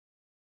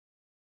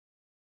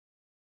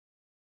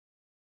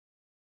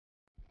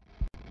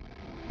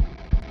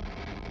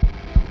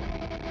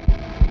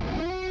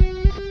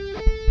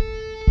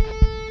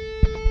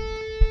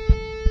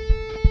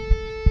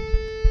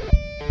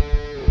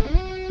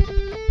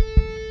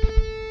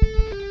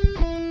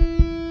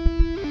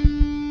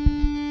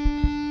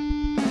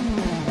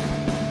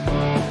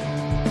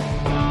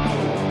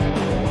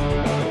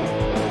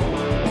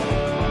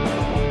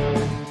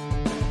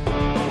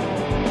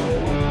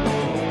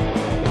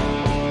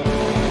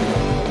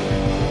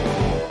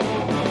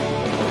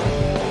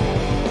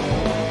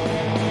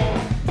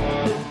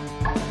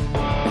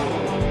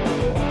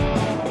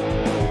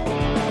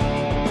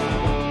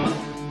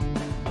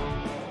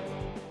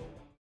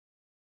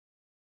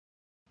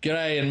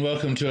G'day and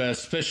welcome to our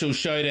special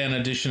showdown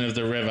edition of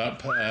the Rev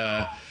Up.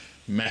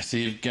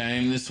 Massive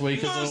game this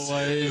week as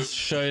always.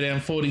 Showdown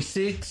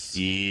 46.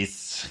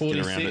 Yes.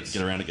 46.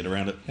 Get around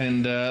it.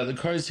 And the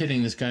Crows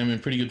hitting this game in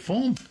pretty good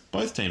form.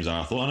 Both teams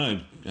are, I thought. I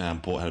know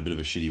Port had a bit of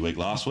a shitty week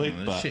last week,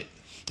 but shit.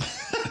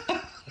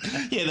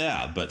 yeah, they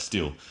are, but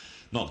still.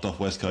 Knocked off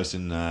West Coast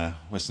in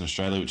Western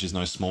Australia, which is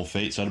no small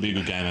feat, so it'll be a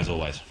good game as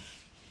always.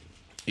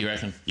 You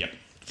reckon? Yep.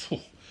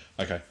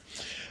 Okay.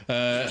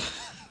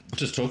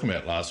 Just talking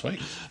about last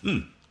week.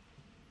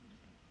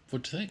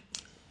 What'd you think?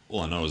 All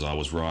I know is I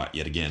was right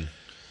yet again.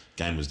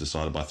 Game was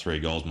decided by 3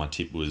 goals. My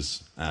tip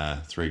was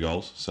 3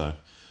 goals, so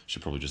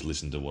should probably just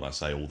listen to what I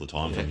say all the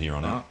time from here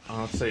on out.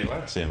 I'll see you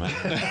later. See you, mate.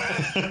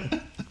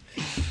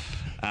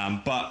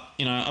 But,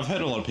 you know, I've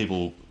heard a lot of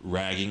people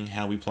ragging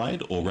how we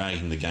played or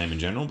ragging the game in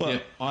general,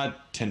 but I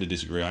tend to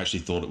disagree. I actually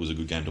thought it was a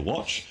good game to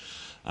watch.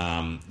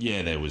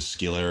 There was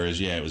skill errors.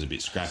 Yeah, it was a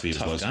bit scrappy. It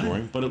was low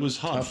scoring, but it was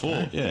hard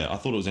fought. Yeah, I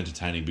thought it was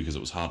entertaining because it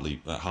was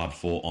hard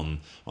fought on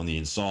the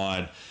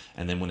inside.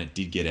 And then when it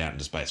did get out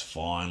into space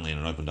finally and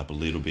it opened up a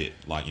little bit,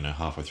 like, you know,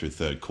 halfway through the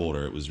third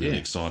quarter, it was really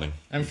exciting.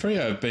 And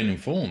Freo have been in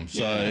form.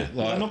 So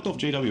they knocked off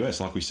GWS,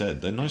 like we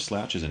said. They're no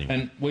slouches anymore.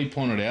 And we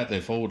pointed out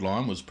their forward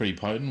line was pretty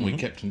potent. We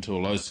kept them to a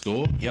low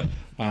score. Yep.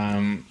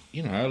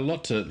 You know, a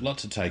lot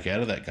to take out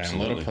of that game.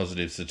 Absolutely. A lot of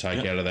positives to take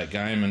out of that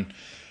game.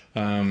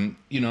 And,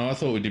 you know, I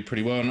thought we did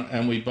pretty well.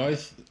 And we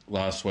both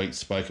last week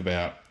spoke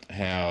about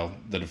how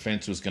the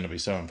defence was going to be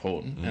so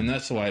important. And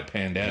that's the way it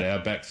panned out. Our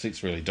back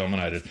six really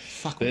dominated.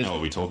 Fuck, we know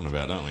what we're talking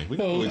about, don't we? We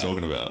know what we're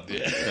talking about.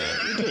 Yeah,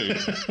 we do.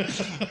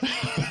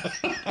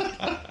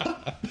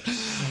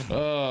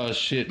 Oh,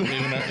 shit.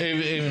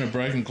 Even a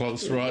broken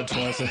clock's right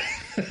twice.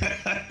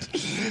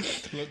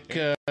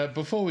 Look,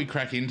 before we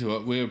crack into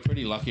it, we were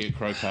pretty lucky at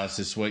Crowcast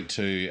this week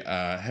to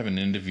have an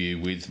interview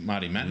with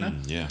Marty Mattner.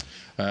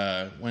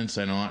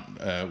 Wednesday night,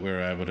 we were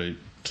able to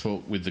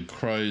talk with the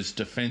Crows'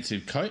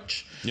 defensive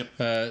coach.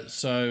 Yep.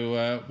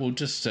 So we'll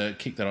just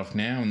kick that off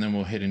now and then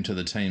we'll head into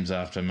the teams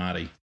after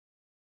Marty.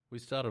 We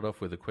started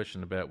off with a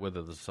question about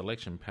whether the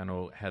selection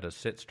panel had a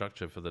set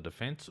structure for the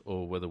defence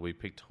or whether we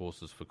picked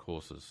horses for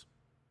courses.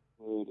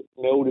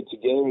 Melded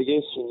together, I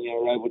guess, and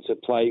were able to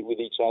play with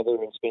each other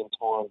and spend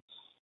time.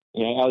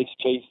 Alex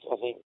Keith, I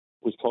think,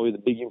 was probably the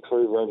big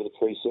improver over the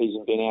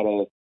pre-season, being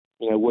able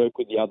to work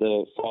with the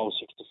other 5 or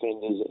 6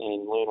 defenders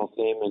and learn off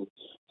them, and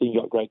I think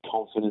he got great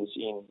confidence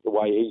in the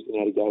way he's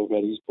been able to go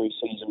about his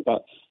pre-season.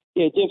 But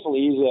yeah, it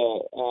definitely is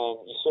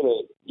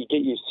you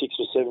get your 6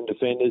 or 7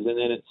 defenders, and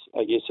then it's,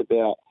 I guess,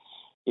 about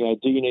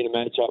do you need a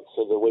match up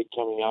for the week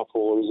coming up,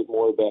 or is it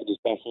more about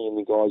just backing in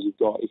the guys you've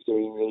got if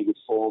they're in really good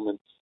form and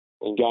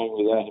going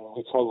with that? And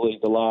we probably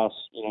the last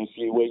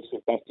few weeks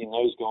we've backed in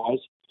those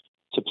guys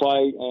to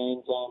play,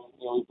 and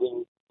we've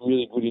been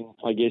really good in,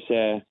 I guess,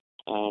 our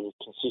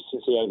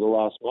consistency over the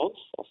last month.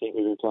 I think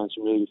we've been playing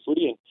some really good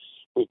footy, and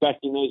we've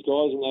backed in those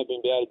guys, and they've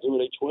been able to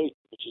do it each week,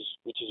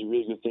 which is a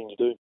really good thing to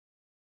do.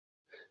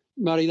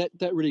 Marty,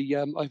 that really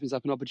opens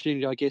up an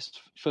opportunity, I guess,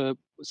 for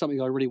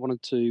something I really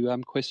wanted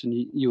to question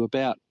you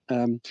about,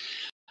 and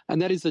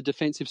that is the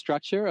defensive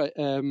structure.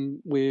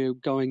 We're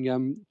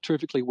going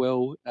terrifically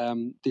well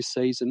this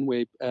season.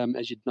 We're,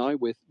 as you'd know,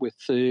 we're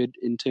third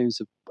in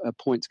terms of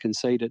points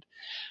conceded.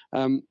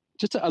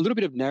 Just a little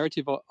bit of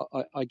narrative,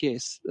 I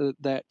guess,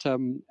 that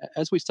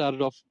as we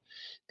started off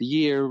the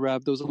year,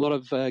 there was a lot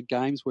of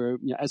games where,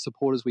 as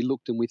supporters, we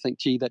looked and we think,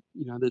 gee, that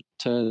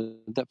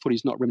that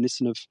footy's not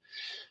reminiscent of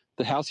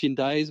the halcyon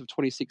days of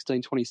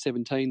 2016,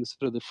 2017, the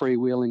sort of the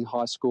freewheeling,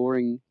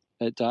 high-scoring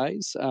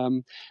days.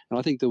 And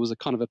I think there was a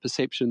kind of a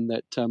perception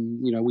that,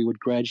 we would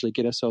gradually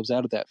get ourselves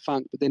out of that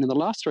funk. But then in the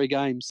last 3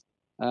 games,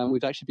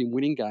 we've actually been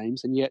winning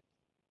games, and yet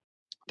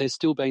there's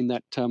still been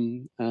that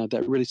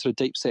that really sort of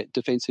deep set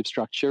defensive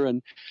structure,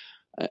 and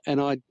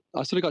I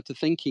sort of got to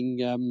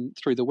thinking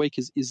through the week,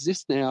 is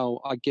this now,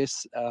 I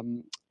guess,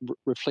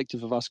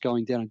 reflective of us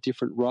going down a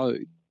different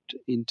road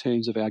in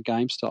terms of our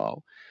game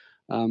style,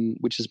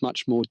 which is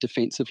much more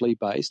defensively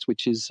based,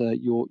 which is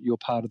your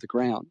part of the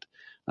ground.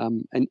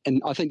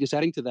 And I think just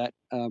adding to that,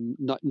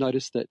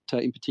 notice that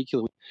in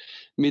particular,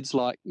 mids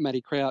like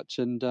Matty Crouch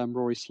and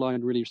Rory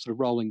Sloane really sort of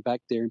rolling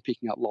back there and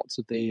picking up lots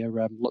of their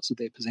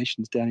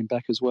possessions down in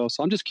back as well.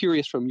 So I'm just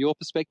curious from your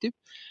perspective,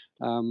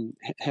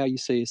 how you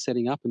see us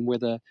setting up and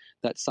whether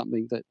that's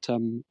something that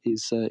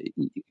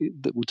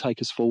that will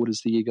take us forward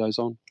as the year goes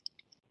on.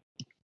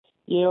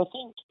 Yeah, I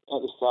think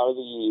at the start of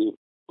the year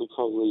we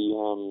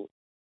probably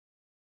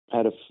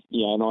had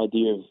an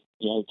idea of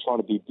trying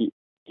to be a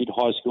bit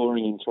high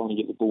scoring and trying to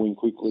get the ball in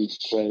quickly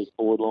to our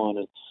forward line,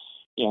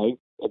 and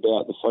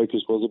about the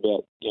focus was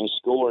about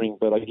scoring.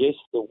 But I guess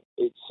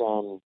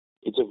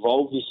it's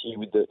evolved this year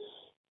with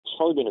it's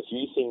probably been a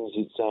few things.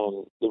 It's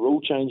the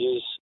rule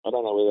changes. I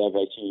don't know whether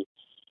they've actually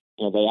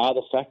they are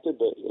the factor,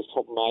 but it's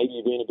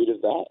maybe been a bit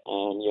of that.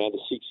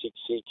 The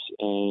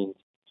 6-6-6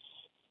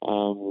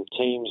 and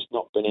teams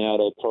not been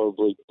able to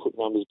probably put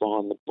numbers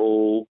behind the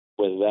ball.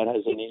 Whether that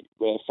has any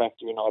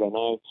factor in, I don't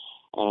know.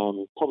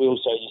 Probably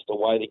also just the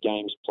way the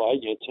game's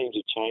played. Teams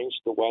have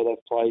changed the way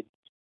they've played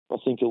I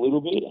think, a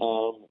little bit,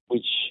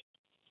 which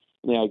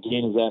now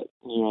again has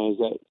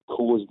that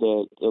caused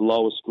the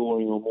lower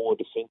scoring or more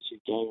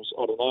defensive games?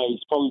 I don't know.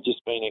 It's probably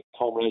just been a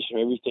combination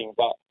of everything,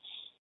 but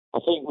I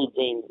think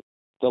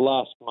the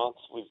last month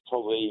we've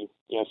probably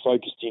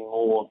focused in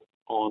more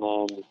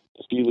on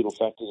a few little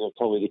factors of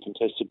probably the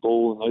contested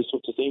ball and those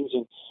sorts of things,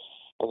 and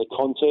the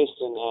contest,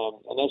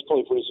 and that's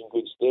probably put us in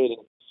good stead.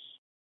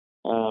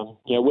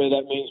 And whether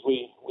that means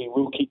we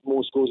will kick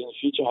more scores in the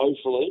future,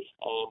 hopefully,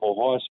 or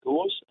higher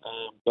scores.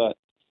 But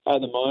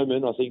at the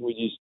moment, I think we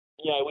just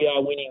we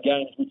are winning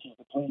games, which is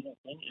the pleasing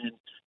thing. And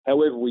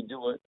however we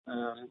do it,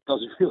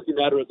 doesn't really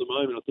matter at the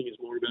moment. I think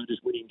it's more about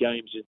just winning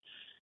games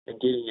and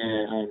getting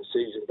our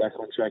season back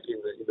on track in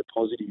the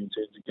positive in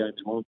terms of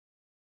games won.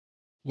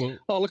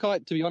 Well, look,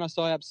 to be honest,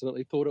 I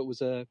absolutely thought it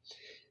was a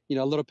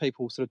lot of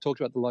people sort of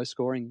talked about the low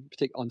scoring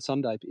on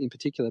Sunday in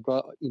particular,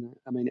 but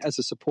as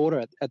a supporter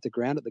at the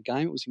ground at the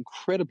game, it was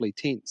incredibly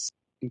tense,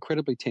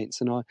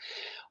 and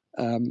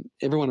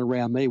everyone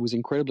around me was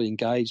incredibly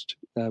engaged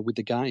with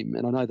the game.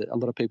 And I know that a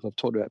lot of people have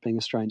talked about it being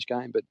a strange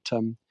game, but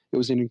it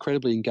was an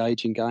incredibly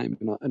engaging game,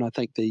 and I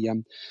think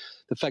the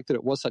fact that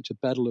it was such a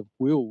battle of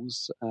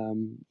wills,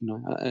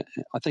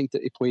 I think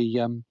that if we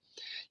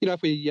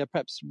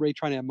perhaps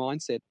retrain our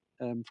mindset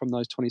from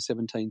those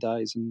 2017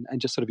 days and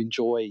just sort of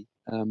enjoy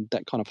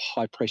that kind of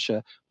high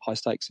pressure, high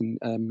stakes in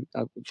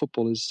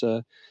football is,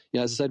 as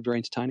I said, very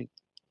entertaining.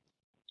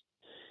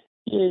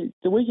 Yeah,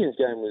 the weekend's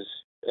game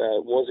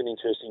was an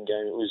interesting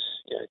game. It was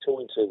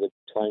talking to the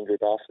playing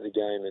group after the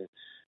game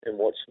and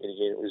watching it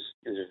again. It was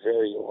a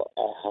very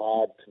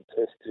hard,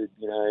 contested,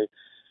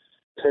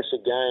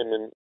 pressure game,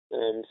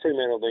 and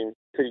Fremantle have been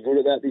pretty good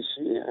at that this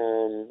year.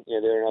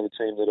 They're another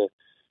team that are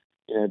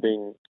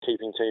been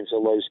keeping teams to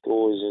low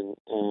scores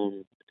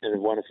and have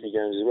won a few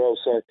games as well.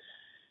 So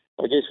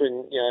I guess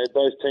when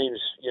both teams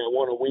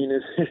want to win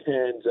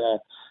and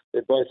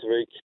they're both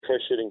very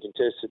pressured and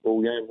contested,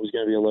 ball game was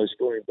going to be a low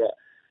scoring. But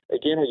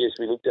again, I guess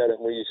we looked at it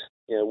and we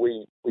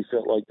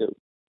felt like that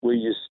we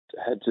just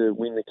had to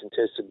win the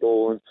contested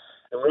ball, and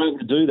we're able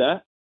to do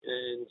that,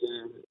 and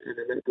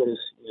then that got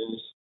us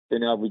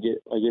being able to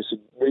get, I guess, a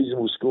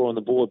reasonable score on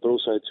the board, but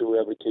also we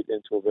were able to keep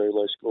them to a very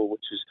low score,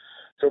 which is,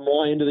 from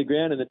my end of the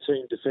ground and the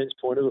team defence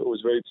point of it,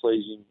 was very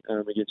pleasing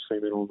against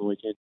Fremantle on the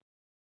weekend.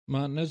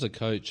 Martin, as a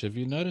coach, have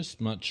you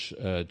noticed much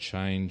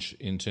change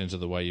in terms of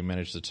the way you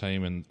manage the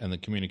team and the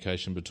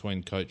communication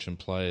between coach and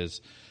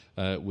players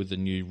with the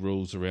new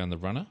rules around the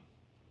runner?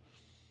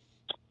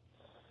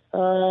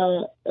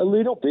 A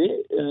little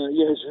bit.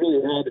 It's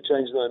really hard to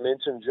change the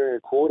momentum during a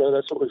quarter.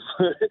 That's what we've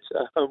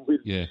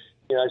learned.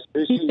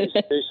 Especially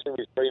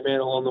with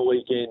Fremantle on the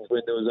weekend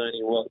when there was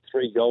only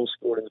 3 goals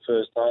scored in the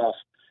first half.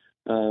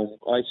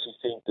 I actually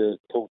think that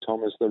Paul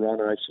Thomas, the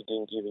runner, actually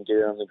didn't even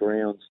get out on the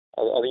ground.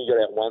 I think he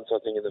got out once,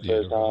 in the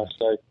first half.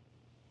 So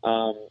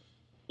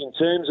in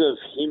terms of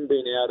him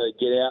being able to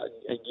get out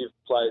and give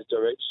players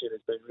direction,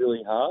 it's been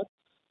really hard.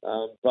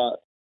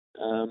 But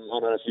I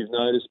don't know if you've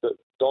noticed, but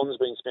Don's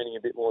been spending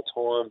a bit more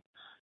time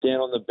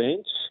down on the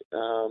bench,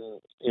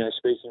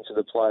 speaking to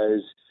the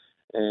players,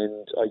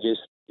 and I guess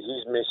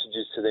his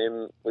messages to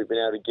them, we've been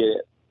able to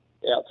get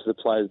out to the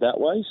players that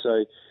way.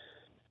 So,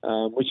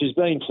 which has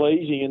been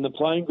pleasing, and the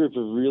playing group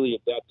have really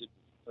adapted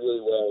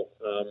really well.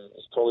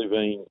 It's probably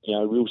been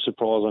a real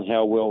surprise on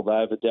how well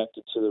they've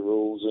adapted to the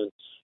rules and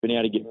been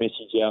able to get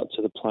message out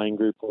to the playing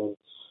group on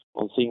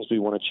things we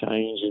want to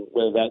change, and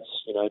whether that's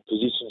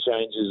position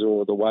changes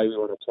or the way we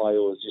want to play,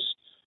 or just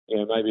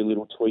maybe a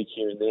little tweak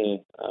here and there.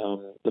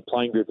 The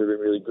playing group have been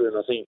really good,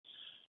 and I think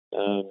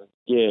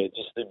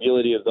just the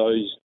ability of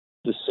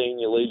the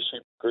senior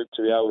leadership group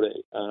to be able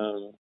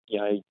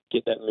to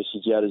get that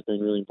message out has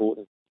been really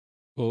important.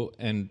 Well,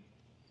 and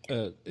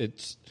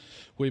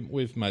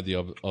we've made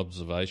the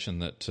observation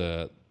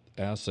that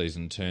our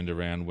season turned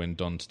around when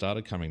Don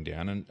started coming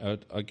down,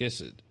 and I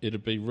guess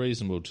it'd be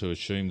reasonable to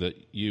assume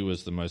that you,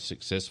 as the most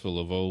successful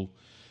of all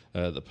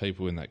the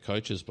people in that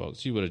coach's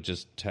box, you would have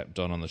just tapped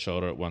Don on the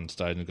shoulder at one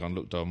stage and gone,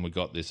 "Look, Don, we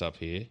got this up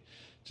here.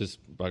 Just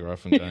bugger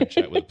off and go and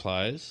chat with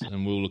players,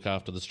 and we'll look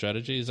after the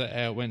strategy." Is that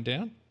how it went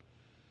down?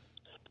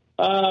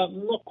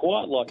 Not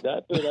quite like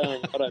that, but I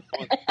don't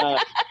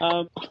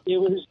mind.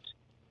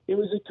 It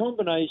was a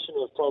combination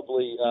of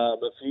probably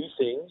a few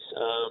things.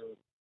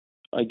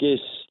 I guess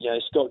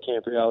Scott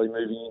Campielli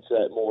moving into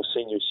that more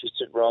senior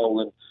assistant role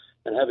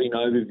and having an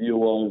overview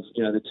of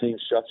the team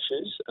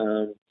structures.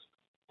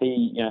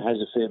 He has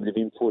a fair bit of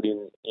input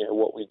in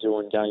what we do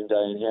on game day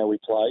and how we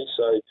play.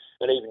 So,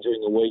 and even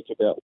during the week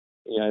about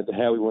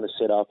how we want to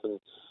set up and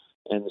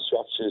the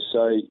structures.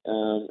 So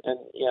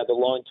the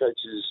line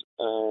coaches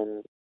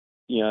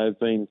have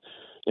been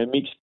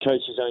mixed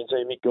coaches own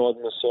team. Mick God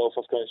and myself,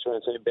 I've coached our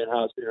own team. Ben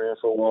Hart's been around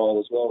for a while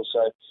as well.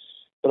 So,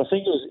 but I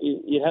think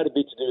it had a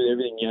bit to do with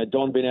everything.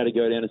 Don being able to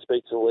go down and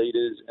speak to the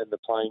leaders and the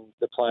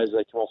players as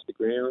they come off the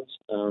ground.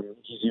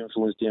 His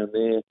influence down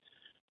there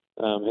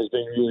has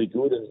been really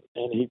good,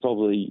 and he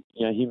probably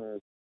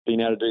him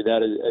being able to do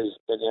that has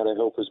been able to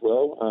help as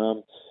well.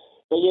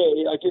 But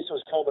I guess it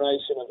was a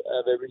combination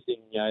of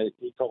everything.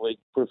 He probably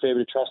put a fair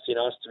bit of trust in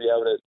us to be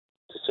able to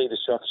to see the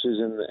structures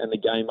and the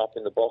game up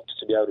in the box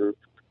to be able to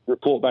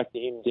report back to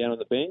him down on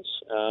the bench.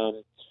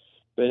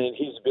 But then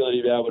his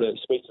ability to be able to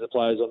speak to the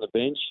players on the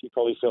bench, he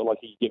probably felt like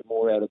he could get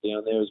more out of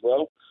down there as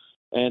well.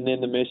 And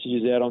then the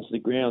messages out onto the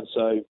ground.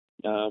 So,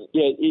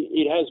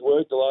 it has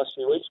worked the last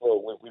few weeks.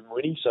 Well, we've been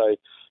winning, so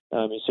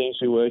it seems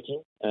to be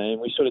working. And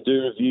we sort of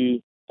do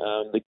review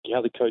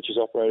how the coaches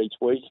operate each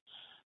week.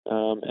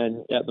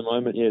 And at the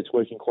moment, it's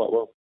working quite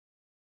well.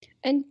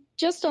 And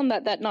just on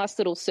that nice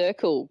little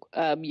circle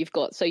you've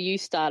got, so you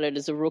started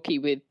as a rookie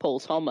with Paul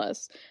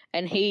Thomas,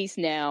 and he's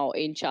now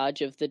in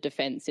charge of the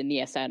defence in the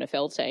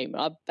SANFL team.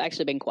 I've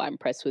actually been quite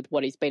impressed with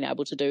what he's been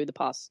able to do the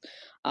past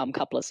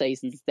couple of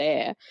seasons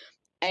there,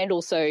 and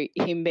also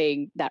him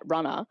being that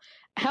runner.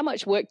 How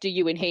much work do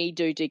you and he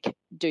do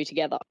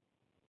together?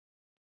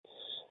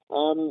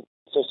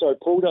 So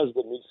Paul does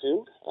the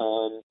midfield.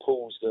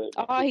 Paul's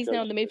he's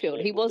now in the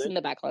midfield. He was in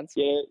the backlines.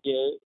 Yeah.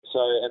 So,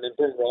 and then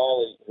Brent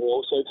Riley, who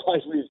also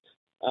plays with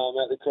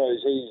at the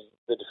Crows, he's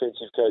the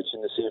defensive coach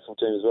in the CFL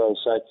team as well.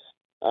 So,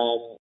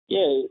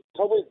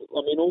 probably.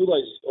 I mean, all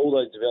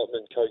those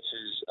development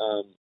coaches,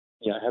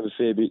 have a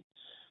fair bit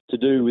to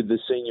do with the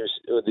seniors,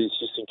 or the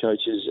assistant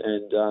coaches,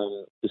 and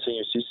the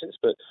senior assistants.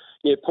 But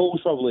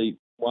Paul's probably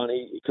one,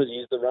 because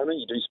he is the runner.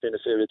 You do spend a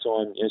fair bit of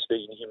time,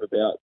 speaking to him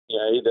about,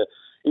 either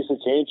if we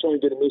can try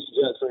and get a message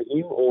out through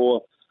him,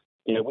 or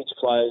which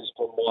players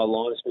from my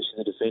line,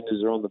 especially the defenders,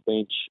 are on the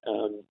bench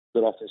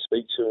that I can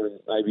speak to and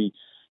maybe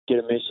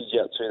get a message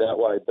out to that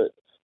way. But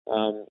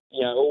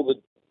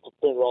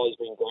Ben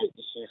Riley's been great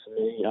this year for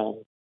me.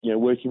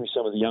 Working with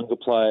some of the younger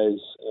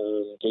players,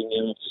 getting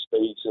them up to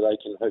speed so they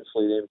can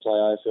hopefully then play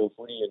AFL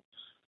footy.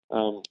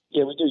 And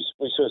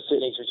we sort of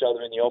sit next to each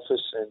other in the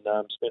office and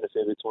spend a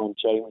fair bit of time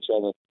chatting with each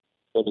other.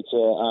 But it's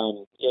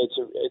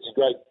a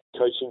great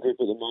coaching group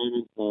at the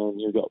moment.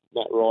 You've got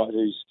Matt Wright,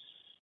 who's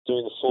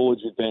doing the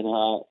forwards with Ben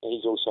Hart.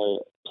 He's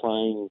also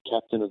playing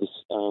captain of the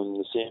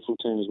SANFL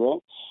team as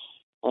well.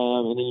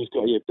 And then you've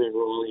got Ben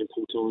Riley and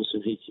Paul Thomas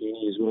and Heath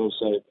Uni as well.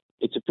 So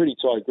it's a pretty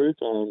tight group.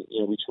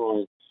 We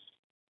try and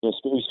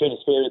we spend a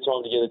fair bit of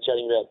time together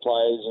chatting about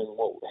players and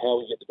how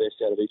we get the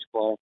best out of each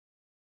player.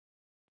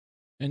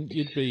 And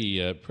you'd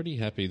be pretty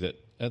happy that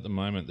at the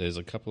moment there's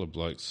a couple of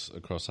blokes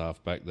across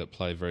halfback that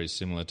play very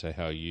similar to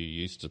how you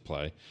used to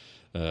play.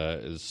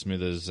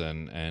 Smithers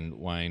and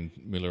Wayne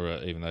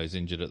Miller, even though he's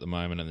injured at the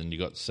moment, and then you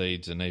got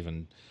Seeds and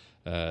even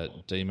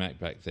D-Mac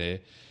back there.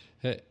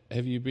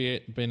 Have you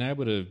been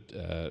able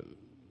to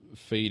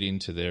feed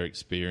into their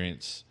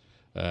experience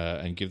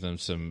and give them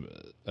some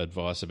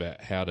advice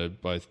about how to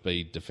both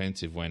be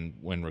defensive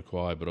when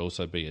required, but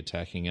also be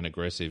attacking and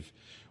aggressive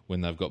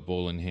when they've got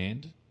ball in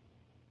hand?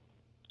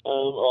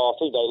 I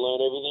think they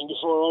learned everything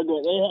before I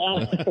got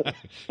there.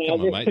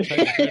 Come on,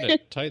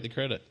 mate, take the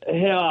credit.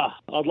 Yeah,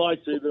 I'd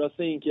like to, but I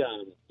think,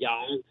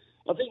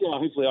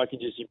 hopefully I can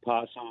just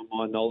impart some of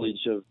my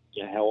knowledge of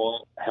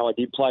how I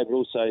did play, but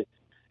also,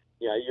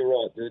 you're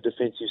right, the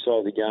defensive side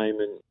of the game,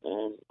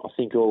 and I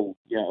think all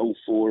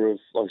four have,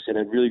 like I said,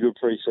 had really good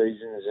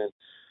pre-seasons,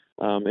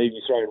 and even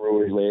you throw in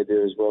Rory Laird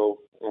there as well.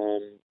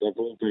 They've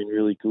all been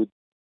really good,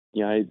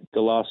 the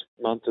last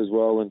month as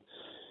well, and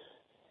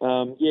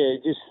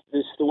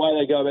just the way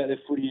they go about their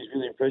footy is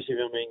really impressive.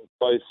 I mean,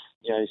 both,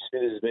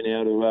 Smithers has been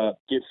able to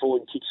get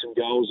forward and kick some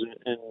goals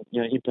and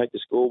impact the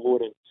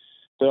scoreboard.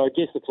 But I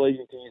guess the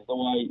pleasing thing is the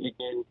way,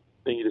 again,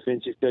 being a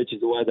defensive coach,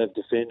 is the way they've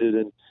defended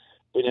and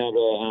been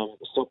able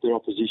to stop their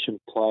opposition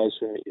players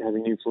from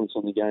having influence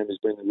on the game has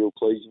been the real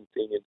pleasing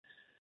thing. And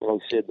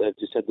like I said, they've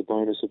just had the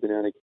bonus of being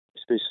able to,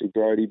 especially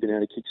Brody, been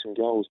able to kick some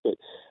goals. But,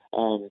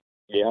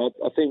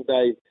 I think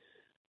they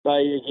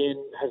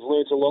again have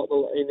learnt a lot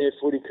in their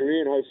footy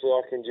career, and hopefully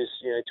I can just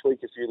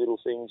tweak a few little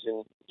things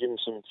and give them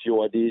some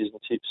few ideas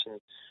and tips,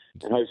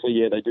 and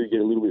hopefully they do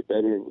get a little bit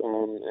better,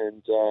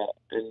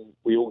 and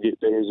we all get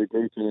better as a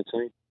group and a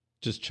team.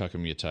 Just chuck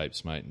them your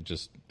tapes, mate, and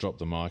just drop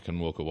the mic and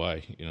walk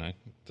away.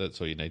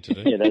 That's all you need to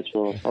do. Yeah, that's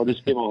right. I'll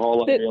just get my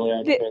highlight reel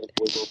out and the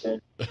boys.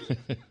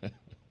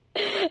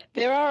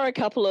 There are a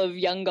couple of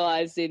young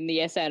guys in the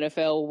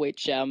SANFL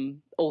which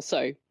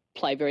also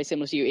play very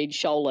similar to you in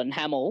Shoal and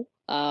Hamill.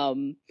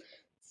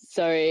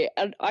 So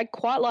I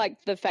quite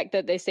like the fact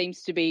that there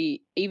seems to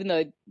be, even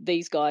though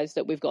these guys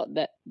that we've got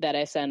that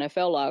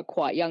SANFL are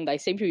quite young, they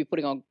seem to be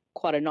putting on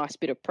quite a nice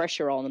bit of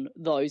pressure on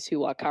those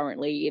who are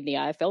currently in the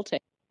AFL team.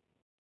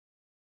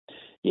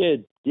 Yeah,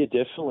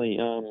 definitely.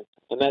 And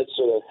that's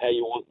sort of how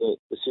you want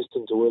the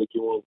system to work.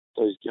 You want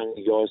those younger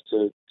guys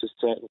to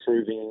start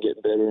improving and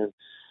getting better. And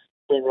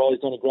Ben Riley's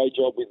done a great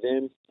job with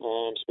them,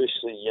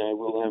 especially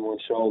Will Hamill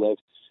and Shoal.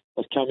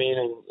 They've come in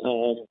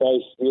and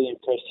both really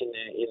impressed in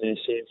their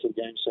SANFL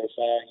game so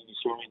far. You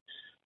saw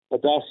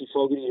Darcy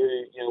Fogarty,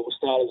 who will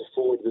start as a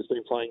forward, has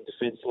been playing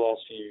defence the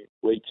last few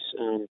weeks.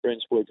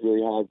 Brent's worked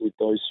really hard with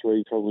those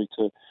three probably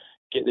to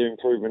get their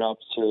improvement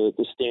up to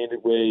the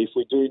standard where if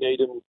we do need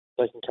them,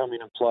 they can come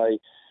in and play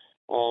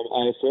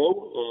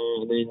AFL.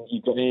 And then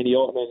you've got Andy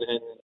Ottman,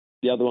 and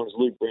the other one's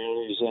Luke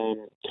Brown, who's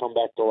come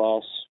back the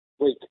last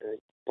week. He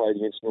played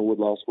against Norwood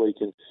last week,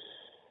 and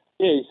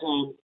he's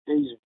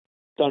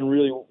done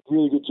really,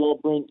 really good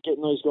job, Brent,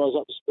 getting those guys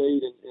up to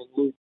speed. And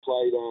Luke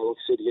played, like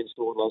I said, against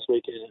Norton last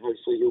weekend, and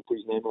hopefully he'll put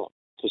his name up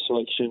for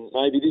selection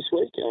maybe this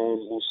week.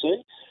 We'll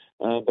see.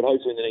 But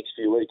hopefully in the next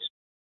few weeks.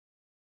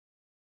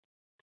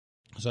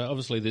 So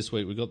obviously this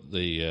week we've got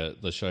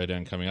the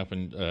showdown coming up,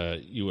 and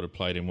you would have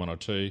played in one or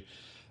two,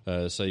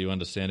 so you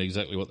understand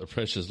exactly what the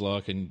pressure's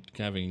like. And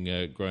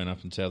having grown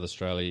up in South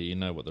Australia, you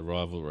know what the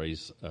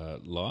rivalry's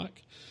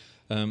like.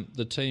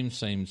 The team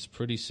seems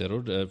pretty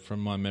settled. From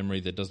my memory,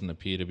 there doesn't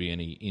appear to be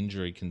any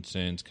injury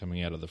concerns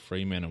coming out of the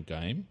Fremantle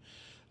game.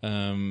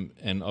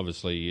 And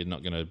obviously you're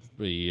not going to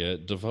be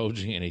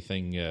divulging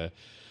anything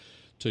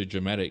too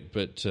dramatic,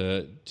 but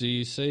do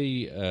you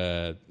see,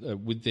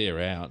 with their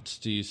outs,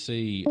 do you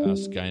see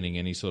us gaining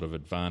any sort of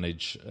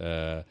advantage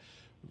in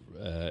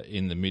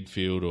the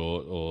midfield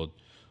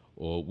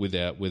or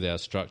with our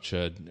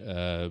structure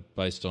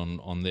based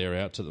on their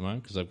outs at the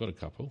moment? Because they've got a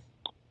couple.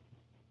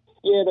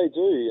 Yeah, they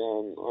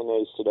do. I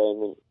noticed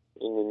today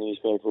in the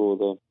newspaper,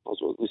 I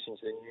was listening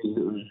to the news,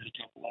 there was a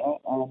couple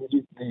out.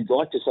 You'd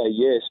like to say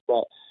yes,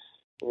 but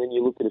when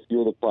you look at a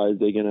few of the players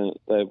they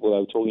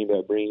were talking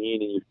about bringing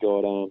in, and you've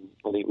got, I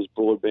think it was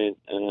Broadbent,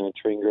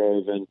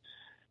 Tringrove, and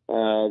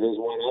there's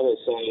one other.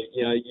 So,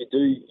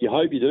 you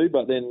hope you do,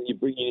 but then you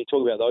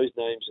talk about those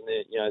names, and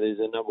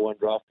there's a number one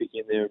draft pick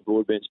in there, and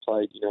Broadbent's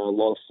played, a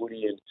lot of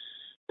footy and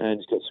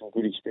he's got some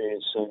good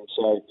experience. I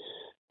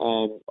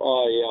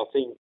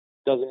think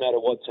it doesn't matter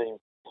what team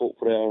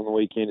put out on the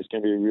weekend, it's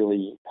going to be a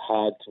really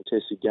hard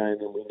contested game,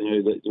 and we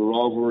know that the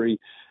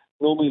rivalry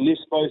normally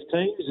lifts both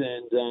teams,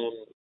 and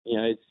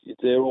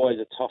they're always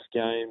a tough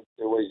game.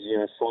 They're always,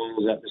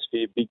 finals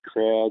atmosphere, big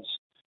crowds,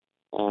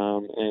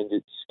 and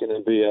it's going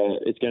to be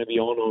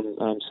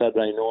on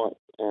Saturday night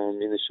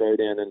in the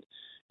showdown. And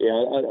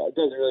it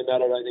doesn't really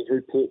matter. I don't think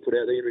who Port put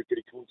out there. They're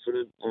pretty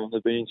confident.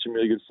 They've been in some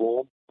really good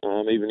form,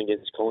 even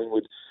against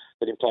Collingwood.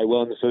 They didn't play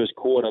well in the first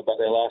quarter, but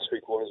their last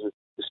three quarters were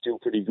still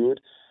pretty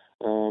good.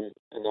 And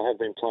they have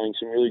been playing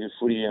some really good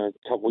footy. A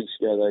couple of weeks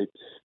ago,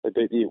 they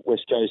beat the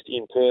West Coast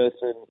in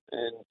Perth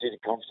and did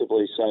it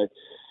comfortably. So,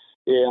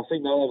 I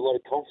think they'll have a lot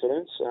of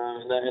confidence,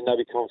 and they'll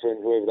be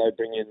confident whoever they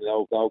bring in,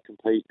 they'll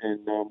compete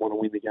and want to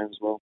win the game as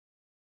well.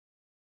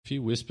 A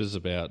few whispers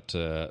about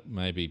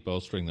maybe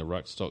bolstering the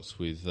ruck stocks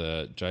with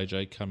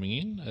JJ coming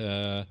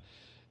in.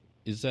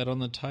 Is that on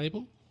the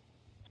table?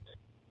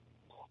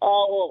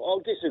 Well,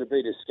 I guess it'll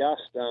be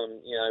discussed.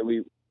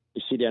 We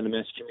sit down the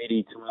match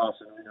committee to ask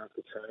them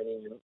after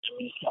training and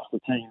we discuss the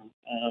team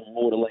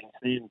more to length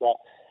then. But,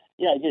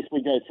 I guess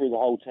we go through the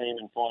whole team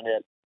and find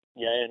out,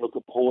 and look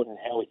at Port and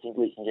how we think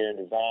we can get an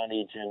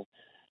advantage and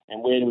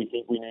where do we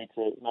think we need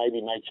to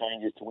maybe make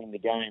changes to win the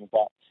game.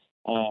 But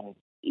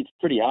it's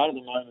pretty hard at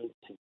the moment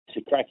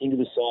to crack into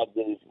the side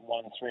that have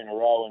won three in a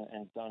row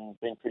and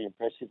been pretty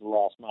impressive the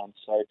last month.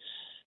 So,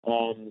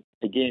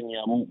 again,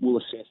 we'll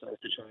assess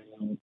after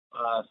training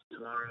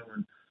tomorrow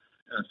and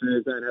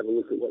Thursday and have a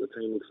look at what the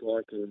team looks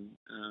like and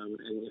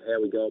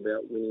how we go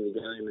about winning the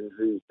game and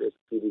who's best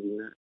fitted in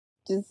that.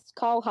 Does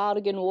Kyle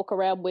Hartigan walk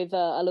around with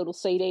a little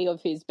CD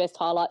of his best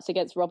highlights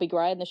against Robbie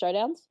Gray in the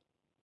showdowns?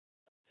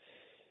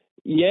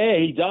 Yeah,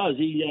 he does.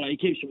 He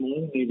keeps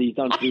reminding me that he's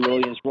done pretty well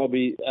against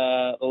Robbie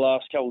the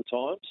last couple of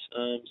times.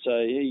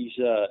 So he's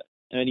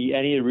and he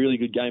had a really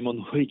good game on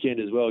the weekend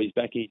as well. He's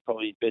back in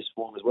probably his best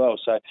form as well.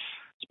 So it's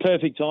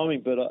perfect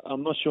timing. But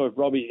I'm not sure if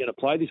Robbie's going to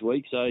play this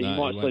week. So he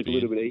might sleep a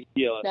little bit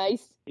easier. No,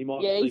 he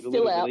might sleep a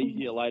little bit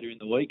easier later in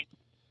the week.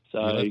 So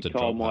you'll have to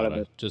Kyle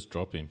might just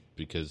drop him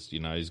because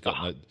he's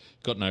got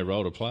no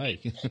role to play.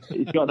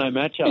 He's got no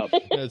matchup.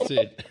 That's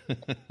it.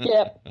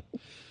 Yep.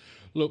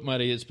 Look,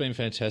 Marty, it's been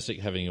fantastic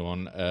having you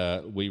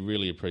on. We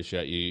really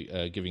appreciate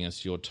you giving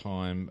us your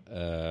time.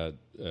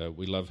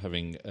 We love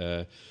having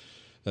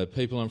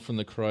people on from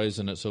the Crows,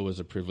 and it's always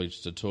a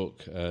privilege to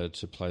talk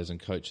to players and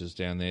coaches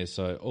down there.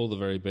 So all the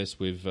very best.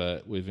 We've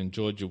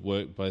enjoyed your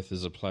work both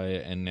as a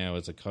player and now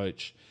as a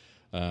coach.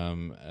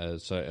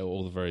 So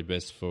all the very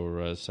best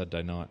for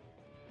Saturday night.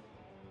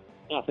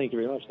 Oh, thank you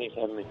very much. Thanks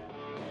for having me.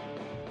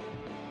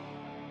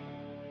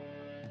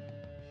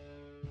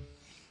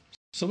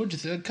 So what do you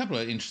think? A couple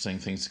of interesting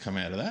things to come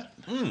out of that.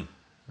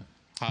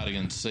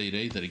 Hartigan's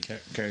CD that he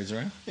carries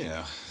around.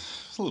 Yeah,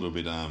 it's a little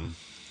bit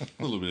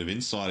of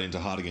insight into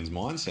Hartigan's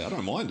mindset. I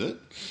don't mind it.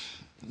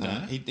 No.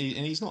 And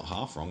he's not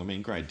half wrong. I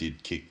mean, Gray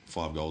did kick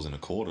 5 goals in a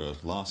quarter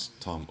last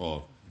time,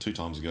 or 2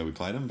 times ago we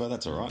played him, but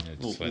that's all right. Yeah,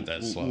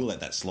 we'll let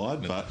that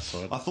slide. But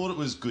I thought it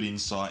was good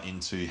insight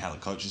into how the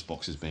coach's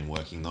box has been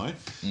working, though.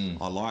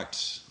 I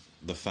liked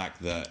the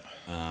fact that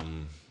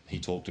he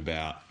talked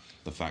about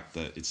the fact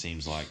that it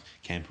seems like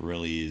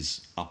Camporelli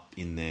is up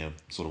in there,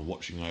 sort of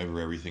watching over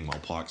everything, while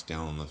Pike's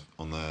down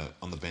on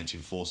the bench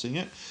enforcing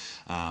it.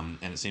 And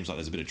it seems like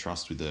there's a bit of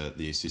trust with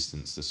the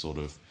assistants to sort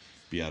of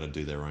be able to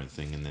do their own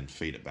thing and then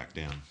feed it back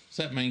down. Does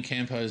that mean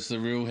Campo's the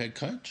real head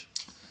coach?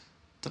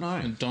 Don't know.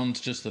 And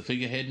Don's just the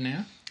figurehead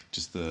now?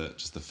 Just the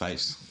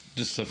face.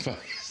 Just the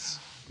face.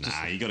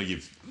 Nah, you got to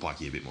give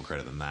Pikey a bit more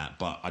credit than that.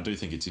 But I do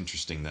think it's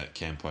interesting that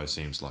Campo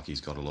seems like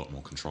he's got a lot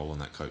more control in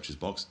that coach's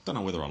box. Don't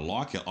know whether I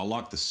like it. I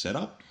like the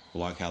setup. I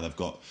like how they've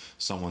got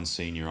someone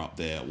senior up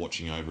there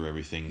watching over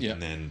everything,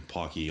 and then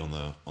Pikey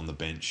on the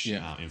bench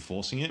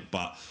enforcing it.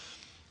 But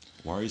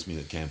worries me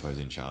that Campo's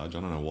in charge.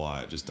 I don't know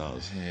why, it just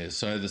does. Yeah,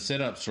 so the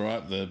setup's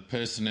right, the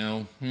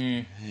personnel,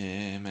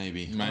 yeah,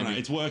 maybe. I don't know,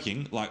 it's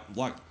working. Like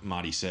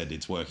Marty said,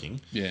 it's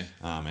working. Yeah.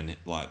 And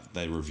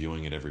they're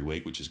reviewing it every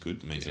week, which is good.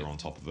 It means they're on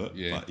top of it.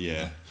 Yeah. But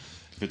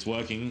if it's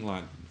working,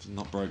 like, if it's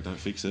not broke, don't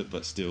fix it.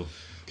 But still.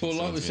 Well,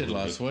 like we said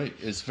last week,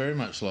 it's very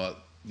much like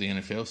the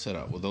NFL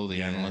setup with all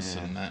the analysts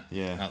and that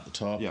at the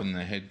top and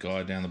the head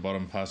guy down the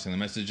bottom passing the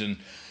message. And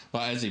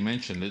like, as he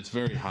mentioned, it's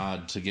very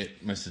hard to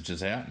get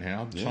messages out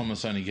now. Yeah.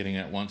 Thomas only getting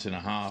out once in a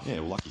half. Yeah,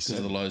 well, like you said,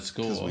 because of the low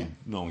score. Because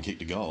no one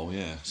kicked a goal.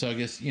 Yeah. So I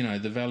guess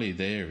the value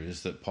there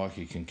is that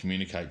Pikey can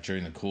communicate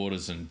during the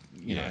quarters and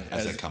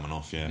as they're coming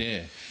off.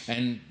 Yeah,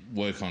 and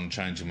work on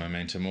changing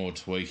momentum or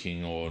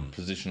tweaking or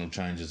positional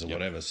changes or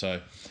whatever.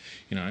 So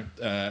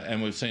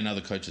and we've seen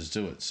other coaches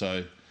do it.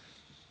 So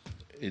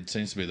it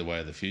seems to be the way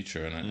of the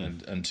future.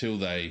 And until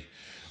they,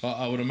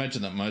 I would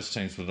imagine that most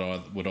teams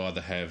would either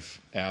have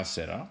our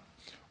setup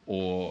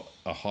or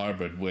a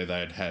hybrid where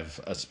they'd have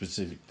a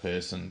specific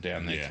person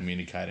down there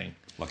communicating.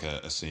 Like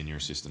a senior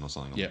assistant or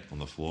something on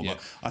the floor.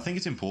 But I think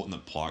it's important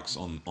that Pike's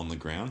on the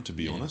ground, to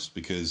be honest,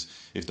 because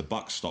if the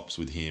buck stops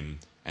with him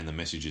and the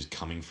message is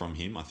coming from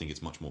him, I think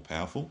it's much more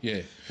powerful.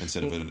 Yeah.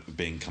 Instead of it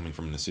being coming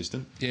from an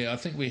assistant. Yeah, I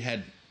think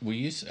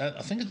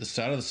I think at the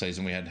start of the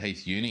season we had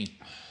Heath Uni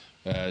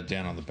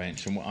down on the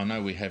bench. And I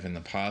know we have in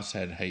the past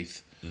had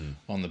Heath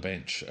on the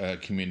bench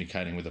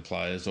communicating with the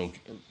players or,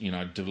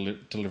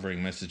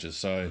 delivering messages.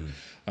 So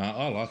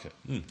I like it.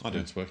 I do.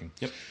 It's working.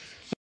 Yep.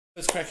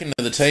 Let's crack into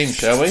the team,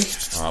 shall we?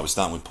 All right, we're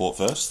starting with Port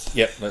first.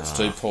 Yep, let's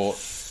do Port.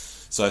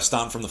 So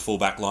starting from the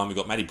full-back line, we've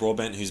got Matty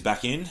Broadbent, who's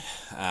back in.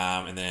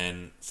 And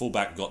then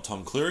full-back, we've got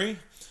Tom Cleary.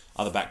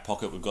 Other back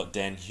pocket, we've got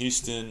Dan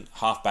Houston.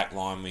 Half-back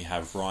line, we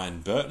have Ryan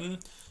Burton.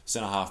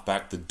 Centre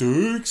half-back, the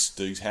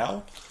Dukes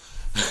Howell.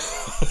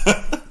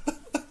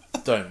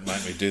 Don't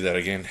make me do that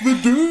again. The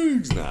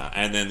Dukes! Nah.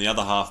 And then the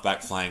other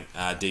half-back flank,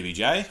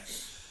 DBJ.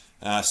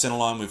 Centre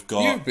line, we've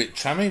got... You're a bit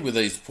chummy with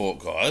these Port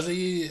guys. Are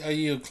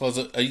you a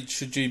closet...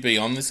 should you be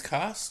on this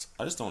cast?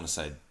 I just don't want to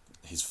say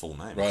his full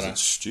name. Right.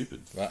 It's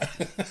stupid. Right.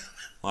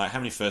 Like, how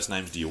many first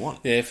names do you want?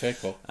 Yeah, fair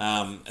call.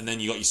 And then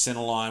you got your centre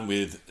line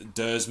with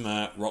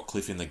Dersma,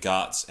 Rockcliffe in the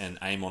guts, and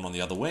Amon on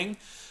the other wing.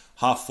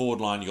 Half forward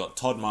line, you got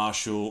Todd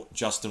Marshall,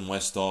 Justin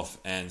Westhoff,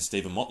 and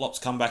Stephen Motlop's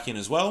come back in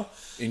as well.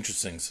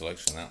 Interesting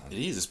selection, that one. It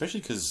is,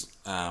 especially because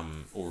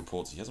all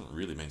reports he hasn't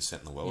really been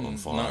setting the world on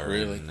fire. Not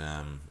really.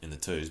 In the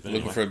twos. But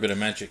looking for a bit of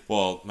magic.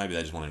 Well, maybe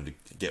they just want him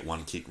to get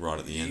one kick right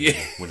at the end and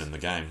winning the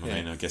game. I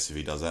mean, I guess if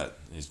he does that,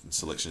 his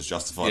selection is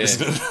justified,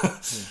 isn't it?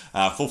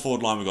 Full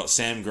forward line, we've got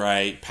Sam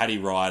Gray, Paddy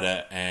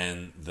Ryder,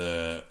 and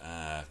the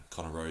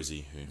Connor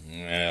Rosie, who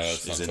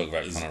let's not talk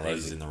about Connor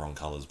Rosie. Is in the wrong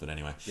colours, but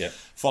anyway. Yep.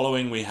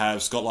 Following, we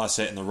have Scott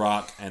Lysette in the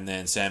ruck, and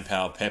then Sam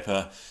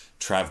Powell-Pepper,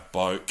 Trav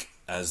Boak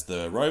as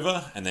the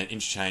rover, and then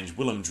interchange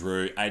Willem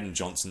Drew, Aidan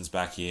Johnson's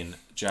back in,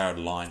 Jared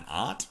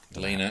Lienert,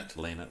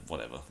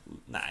 whatever.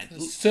 Nah,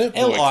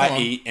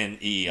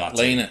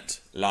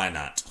 Lienert.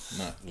 Lienert.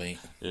 No,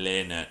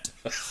 Lienert.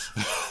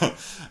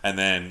 And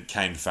then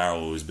Kane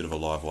Farrell, who's a bit of a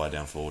live wire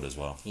down forward as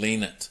well.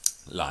 Lienert.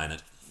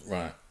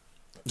 Right.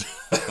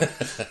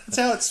 That's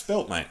how it's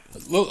spelt, mate.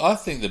 Look, I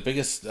think the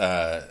biggest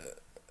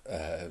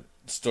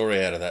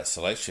story out of that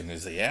selection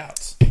is the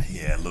outs.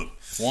 Yeah, look.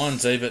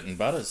 Wines, Ebert and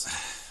Butters.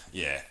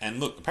 Yeah, and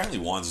look, apparently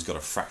Wines has got a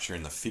fracture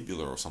in the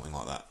fibula or something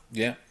like that.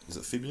 Yeah. Is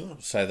it fibula?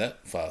 Say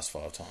that fast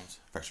 5 times.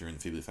 Fracture in the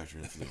fibula.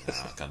 No,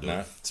 I can't do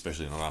it.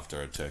 Especially not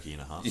after a turkey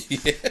and a half.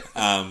 Yeah.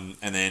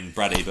 And then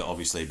Brad Ebert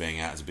obviously being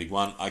out is a big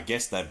one. I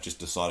guess they've just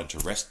decided to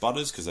rest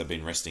Butters because they've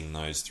been resting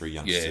those 3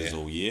 youngsters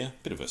all year.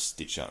 Bit of a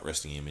stitch up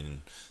resting him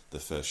in the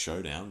first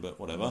showdown, but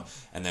whatever.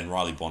 And then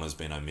Riley Bonner's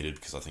been omitted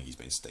because I think he's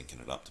been stinking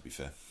it up, to be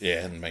fair.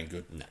 Yeah, hasn't been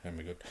good. No. Hasn't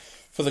been good.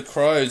 For the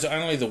Crows,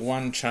 only the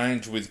one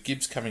change with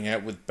Gibbs coming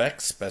out with back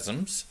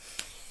spasms.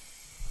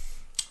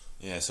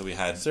 Yeah, so we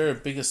had... Is there a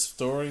bigger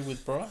story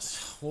with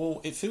Bryce?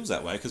 Well, it feels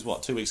that way because,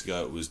 2 weeks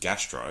ago it was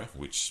gastro,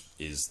 which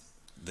is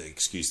the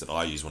excuse that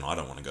I use when I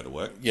don't want to go to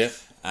work. Yeah.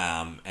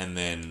 And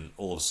then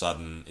all of a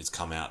sudden it's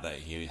come out that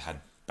he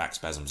had back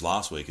spasms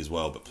last week as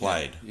well, but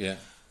played. Yeah.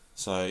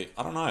 So,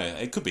 I don't know.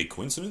 It could be a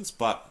coincidence,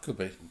 but... Could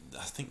be.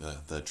 I think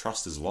the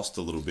trust is lost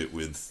a little bit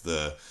with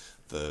the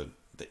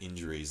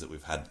injuries that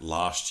we've had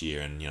last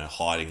year and,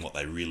 hiding what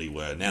they really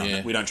were.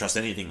 Now, we don't trust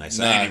anything they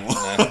say anymore.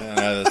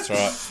 No, that's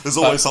right. There's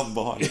always something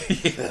behind it.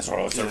 Yeah, that's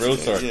right. It's a real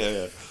story.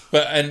 Yeah.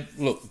 And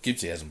look,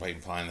 Gibbsy hasn't been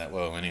playing that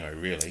well anyway,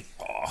 really.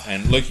 Oh.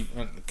 And Lukey...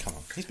 Come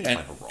on. He's been playing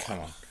all right. Come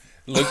on.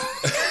 But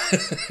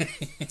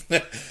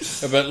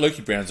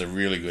Lukey Brown's a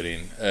really good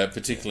in,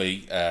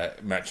 particularly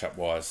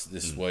matchup-wise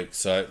this week.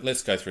 So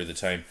let's go through the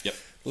team. Yep.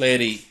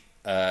 Lairdy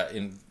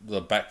in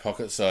the back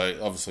pocket, so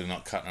obviously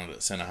not cutting it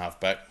at centre half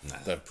back. Nah.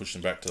 They've pushed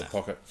him back to the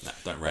pocket.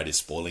 Don't rate his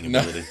spoiling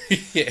ability.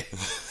 Yeah.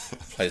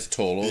 plays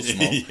tall or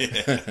small.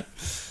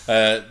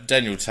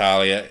 Daniel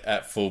Talia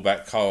at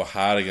fullback. Cole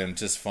Hardigan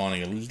just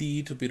finding a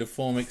little bit of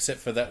form, except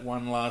for that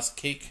one last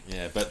kick.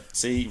 Yeah, but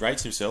see, he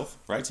rates himself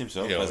as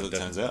it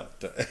turns out.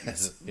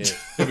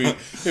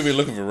 He'll be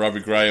looking for Robbie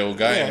Gray all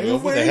game. Yeah,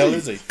 what the hell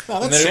is he?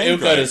 No, and then he'll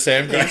go to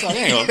Sam Gray. Like,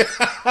 hang on.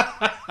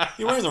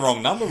 You're wearing the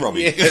wrong number,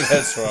 Robbie. Yeah,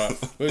 that's right.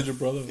 Where's your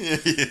brother?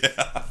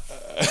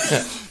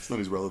 It's not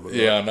his relevant.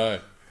 Yeah, I know.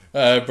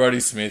 Brodie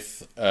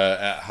Smith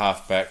at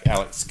halfback.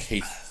 Alex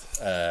Keith,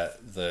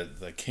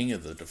 the king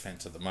of the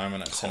defence at the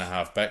moment at centre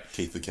halfback.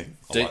 Keith the king.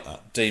 I like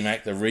that.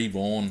 D-Mac, the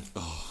reborn.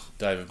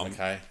 David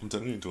McKay. I'm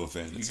turning into a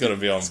fan. You've got to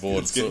be on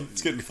board.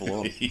 It's getting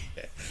full on.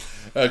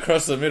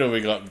 Across the middle,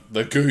 we got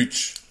the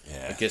Gooch.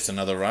 Yeah. That gets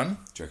another run. Do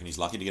you reckon he's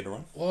lucky to get a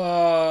run?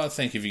 Well, I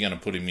think if you're going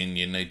to put him in,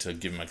 you need to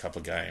give him a couple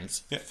of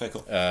games. Yeah, fair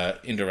call.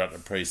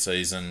 Interrupted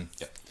pre-season.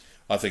 Yep.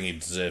 I think he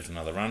deserves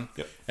another run.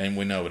 Yep. And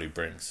we know what he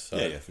brings. So.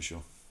 Yeah, for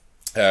sure.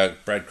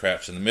 Brad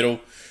Crouch in the middle.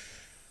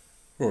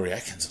 Rory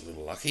Atkins a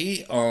little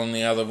lucky on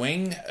the other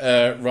wing.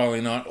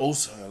 Riley Knight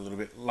also a little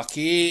bit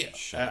lucky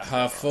at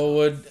half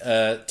forward.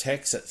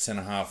 Tex at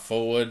centre half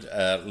forward.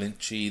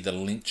 Lynchy, the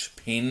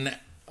linchpin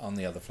on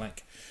the other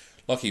flank.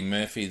 Lockie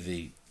Murphy,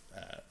 the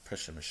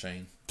pressure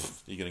machine.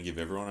 You going to give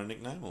everyone a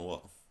nickname or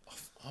what?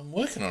 I'm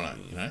working on it,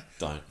 you know.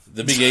 Don't.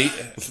 The Big E.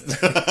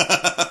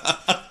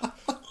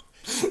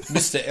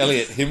 Mr.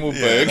 Elliot Himmelberg.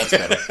 Yeah, that's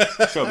better.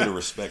 Show a bit of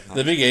respect. Huh?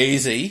 The Big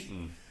Easy.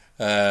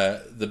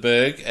 The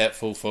Berg at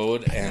full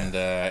forward. And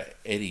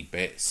Eddie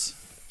Betts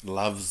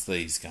loves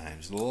these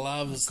games.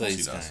 Loves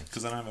these games.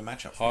 Because they don't have a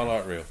matchup.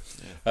 Highlight reel.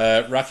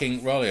 Yeah.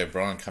 Rucking, Riley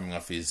O'Brien coming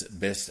off his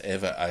best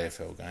ever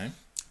AFL game.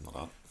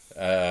 Not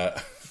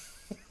up.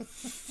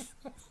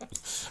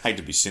 Hate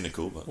to be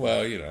cynical, but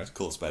well, you know,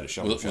 call a spade a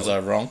shot. Was I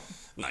wrong?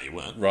 No, you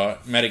weren't. Right,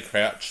 Matty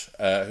Crouch,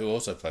 who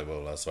also played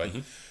well last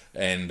week,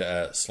 and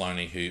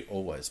Sloaney, who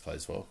always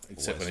plays well,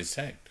 except when he's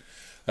tagged.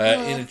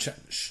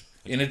 Interchange.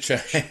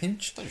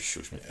 Don't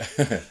shush me.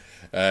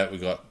 We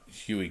got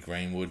Huey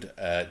Greenwood,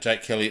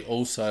 Jake Kelly,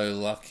 also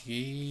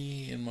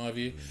lucky in my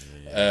view.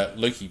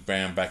 Lukey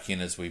Brown back in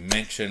as we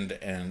mentioned,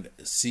 and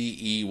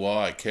CEY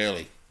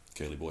Curly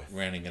boy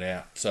rounding it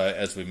out. So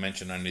as we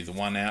mentioned, only the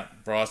one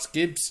out, Bryce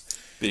Gibbs.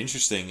 Bit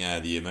interesting,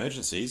 the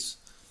emergencies.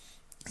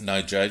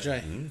 No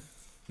JJ.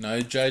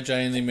 No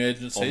JJ in the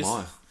emergencies.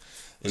 Oh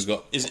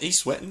my. Is he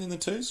sweating in the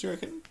twos, do you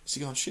reckon? Is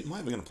he going, shit, mate,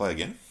 we're going to play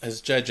again?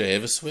 Has JJ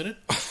ever sweated?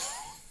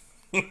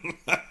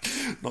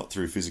 Not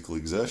through physical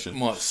exertion.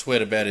 Might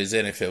sweat about his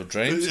NFL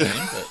dreams, but...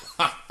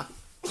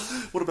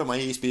 What about my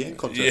ESPN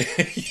contract?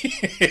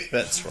 Yeah,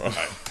 that's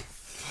right.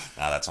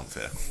 Nah, that's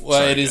unfair.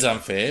 Well, it is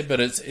unfair, but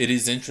it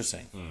is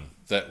interesting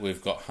that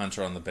we've got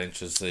Hunter on the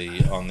benches,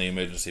 on the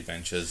emergency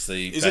benches,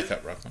 the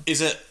backup ruckman.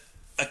 Is it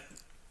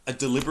a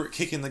deliberate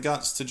kick in the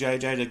guts to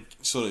JJ to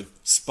sort of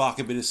spark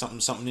a bit of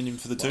something in him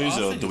for the twos,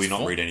 or do we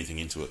not read anything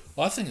into it?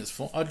 I think it's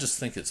form. I just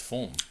think it's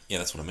form. Yeah,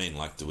 that's what I mean.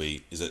 Like,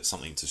 is it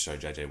something to show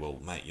JJ, well,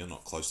 mate, you're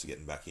not close to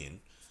getting back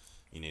in.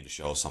 You need to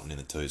show us something in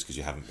the twos because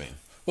you haven't been.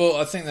 Well,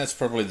 I think that's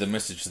probably the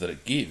message that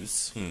it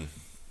gives.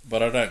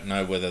 But I don't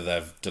know whether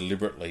they've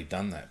deliberately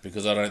done that,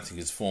 because I don't think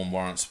his form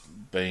warrants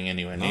being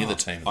anywhere near the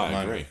team at the moment.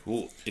 I agree.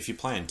 Well, if you're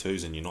playing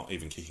twos and you're not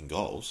even kicking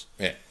goals...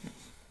 Yeah,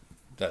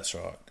 that's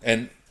right.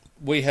 And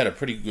we had a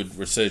pretty good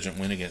resurgent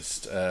win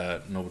against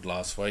Norwood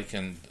last week,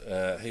 and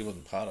he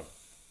wasn't part of it.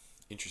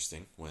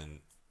 Interesting, when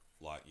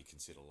like you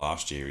consider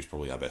last year he's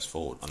probably our best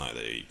forward. I know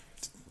that he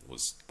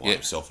was by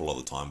himself a lot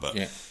of the time, but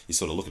you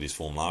sort of look at his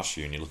form last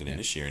year and you look at him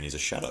this year and he's a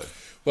shadow.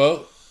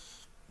 Well...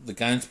 The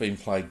game's been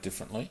played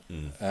differently.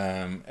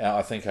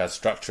 I think our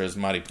structure, as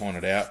Marty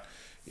pointed out,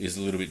 is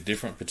a little bit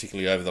different,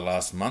 particularly over the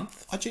last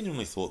month. I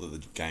genuinely thought that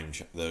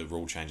the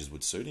rule changes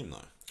would suit him,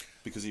 though,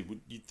 because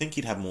you'd think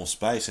he'd have more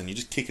space, and you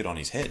just kick it on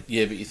his head.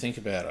 Yeah, but you think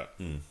about it.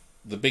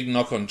 The big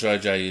knock on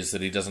JJ is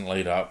that he doesn't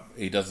lead up.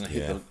 He doesn't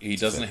hit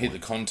the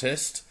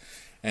contest.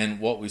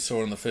 And what we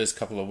saw in the first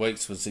couple of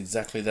weeks was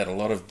exactly that. A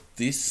lot of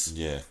this,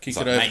 kick it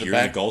over the you're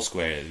back. In the goal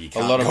square, you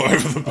can't go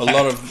over the back.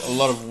 A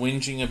lot of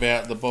whinging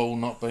about the ball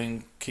not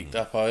being kicked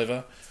up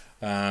over.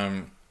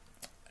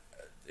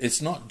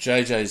 It's not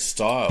JJ's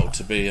style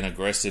to be an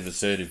aggressive,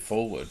 assertive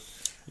forward,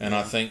 and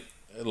I think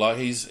like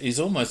he's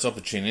almost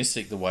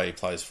opportunistic the way he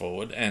plays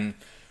forward. And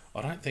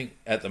I don't think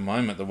at the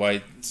moment the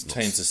way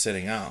teams are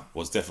setting up.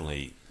 Well, it's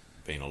definitely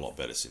been a lot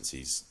better since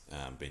he's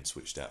been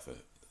switched out for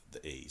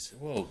the ease.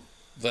 Well.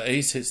 The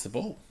ease hits the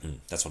ball.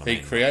 That's what I mean.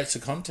 He creates a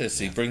contest.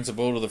 He brings the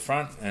ball to the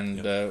front,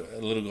 and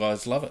little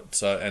guys love it.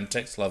 So, and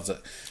Tex loves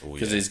it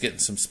because he's getting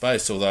some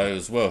space. Although it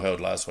was well held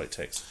last week,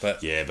 Tex.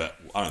 But but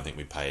I don't think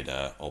we paid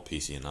old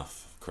PC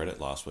enough credit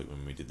last week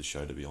when we did the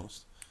show. To be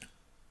honest,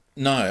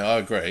 no, I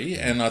agree,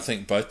 and I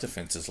think both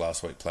defences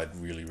last week played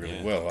really,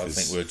 really well. I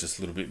think we were just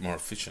a little bit more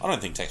efficient. I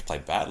don't think Tex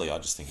played badly. I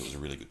just think it was a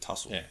really good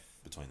tussle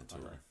between the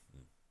two.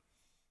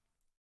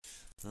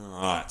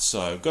 Alright,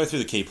 so go through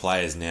the key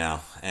players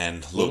now,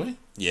 and look, will we?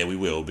 Yeah, we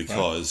will,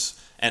 because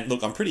and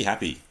look, I'm pretty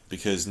happy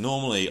because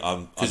normally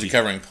because you're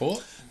covering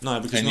Port. No,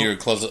 because you're a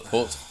closet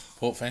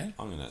Port fan.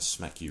 I'm going to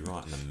smack you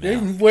right in the mouth.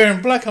 You're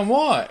wearing black and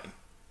white.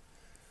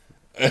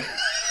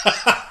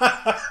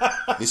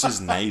 This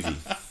is navy.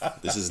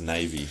 This is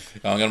navy.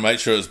 I'm going to make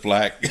sure it's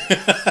black.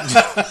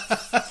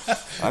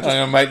 I'm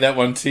going to make that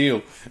one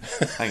teal.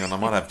 Hang on, I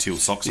might have teal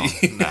socks on.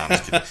 Nah, I'm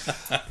just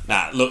kidding.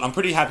 Nah, look, I'm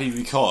pretty happy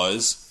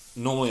because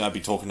normally I'd be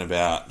talking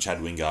about Chad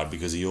Wingard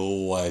because he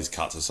always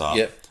cuts us up.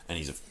 Yep. And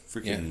he's a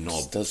freaking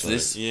knob. Does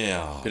this.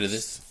 Yeah. Bit of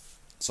this.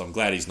 So I'm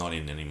glad he's not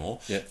in anymore.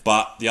 Yep.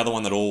 But the other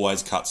one that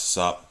always cuts us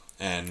up,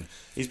 and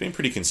he's been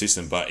pretty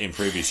consistent, but in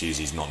previous years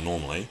he's not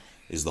normally,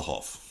 is the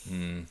Hoff.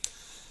 Mm.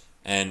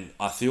 And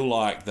I feel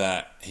like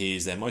that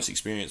he's their most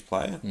experienced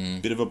player.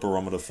 Bit of a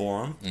barometer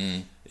for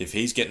him. If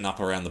he's getting up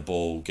around the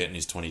ball, getting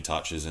his 20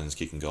 touches and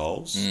kicking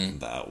goals,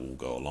 that will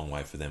go a long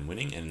way for them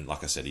winning. And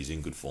like I said, he's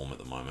in good form at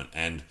the moment.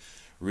 And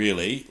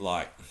really,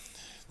 like,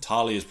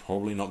 Talia's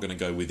probably not going to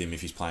go with him if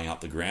he's playing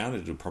up the ground.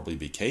 It'll probably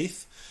be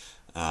Keith.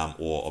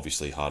 Or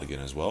obviously Hardigan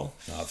as well.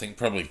 I think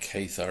probably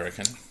Keith, I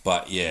reckon.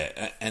 But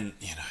yeah, and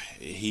you know,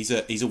 he's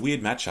a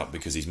weird matchup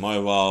because he's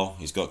mobile,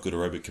 he's got good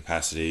aerobic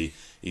capacity,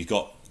 he's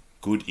got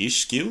good-ish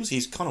skills.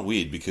 He's kind of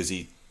weird because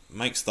he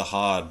makes the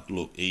hard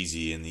look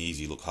easy and the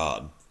easy look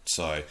hard.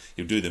 So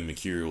he'll do the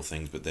mercurial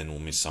things, but then will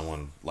miss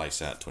someone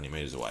lace out 20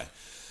 metres away.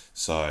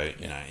 So,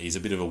 you know, he's a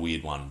bit of a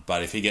weird one.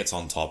 But if he gets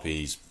on top,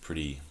 he's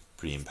pretty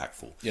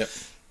impactful. Yep.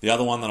 The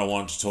other one that I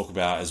wanted to talk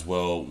about as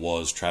well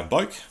was Trav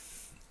Boak.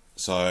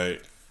 So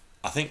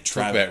I think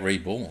Trav... Talk about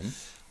reborn.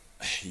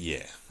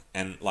 Yeah.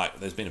 And,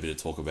 like, there's been a bit of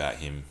talk about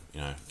him, you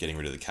know, getting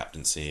rid of the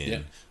captaincy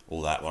and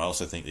all that. But I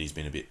also think that he's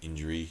been a bit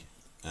injury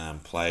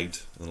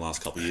plagued in the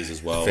last couple of years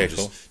as well.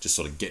 Just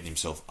sort of getting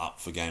himself up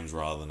for games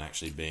rather than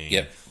actually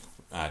being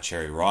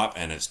cherry ripe.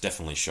 And it's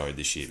definitely showed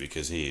this year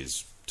because he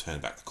has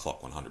turned back the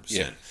clock 100%.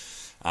 Yep.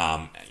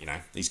 You know,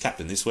 he's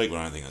captain this week, but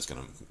I don't think that's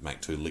going to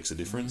make 2 licks of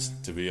difference,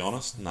 to be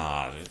honest.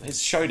 Nah, it's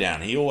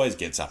Showdown. He always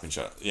gets up and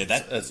show. Yeah,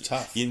 that's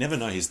tough. You never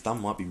know. His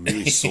thumb might be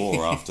really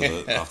sore after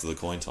the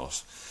coin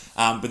toss.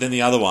 But then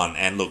the other one,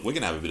 and look, we're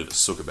going to have a bit of a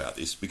sook about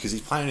this because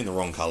he's playing in the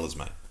wrong colours,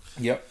 mate.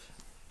 Yep.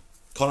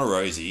 Connor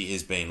Rosie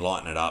has been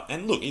lighting it up.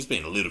 And look, he's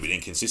been a little bit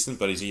inconsistent,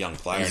 but he's a young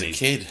player. He's a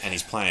kid. And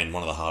he's playing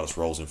one of the hardest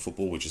roles in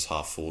football, which is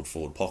half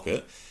forward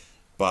pocket.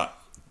 But,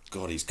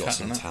 God, he's got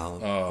some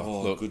talent.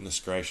 Oh, look, goodness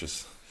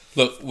gracious.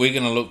 Look, we're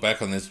going to look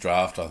back on this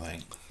draft, I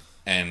think,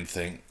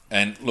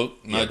 and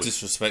look, no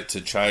disrespect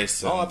to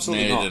Chase and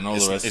absolutely Ned not. and all the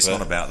rest of it. It's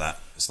not about that.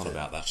 It's not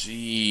about that.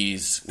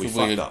 Jeez. We could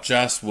we have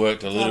just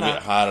worked a little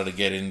bit harder to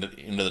get into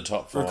the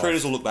top 5?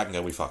 Recruiters will look back and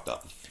go, we fucked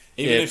up.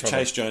 Even if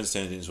Chase Jones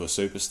turns into a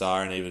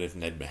superstar and even if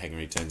Ned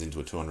Henry turns into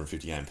a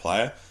 250-game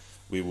player,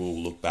 we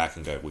will look back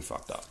and go, we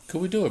fucked up.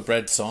 Could we do a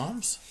Brad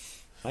Symes?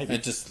 Maybe.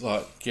 And just,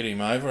 like, get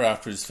him over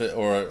after his...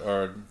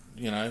 Or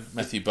you know,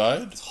 Matthew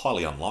Bode? It's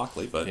highly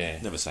unlikely, but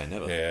never say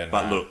never. Yeah,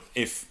 but look,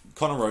 if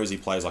Connor Rosie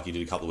plays like he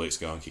did a couple of weeks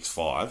ago and kicks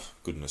 5,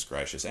 goodness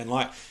gracious. And,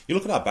 like, you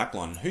look at our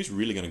backline, who's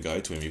really going to go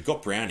to him? You've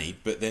got Brownie,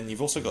 but then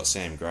you've also got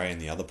Sam Gray in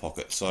the other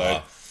pocket.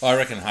 So I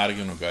reckon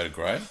Hardigan will go to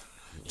Gray.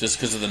 Just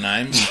because of the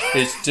name.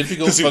 It's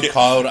difficult for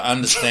Kyle to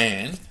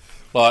understand.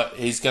 Like,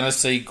 he's going to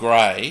see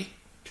Gray,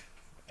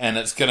 and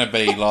it's going to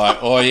be like,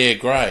 oh, yeah,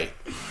 Gray.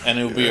 And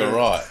he'll be all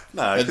right.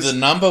 No, the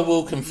number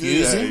will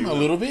confuse him a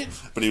little bit.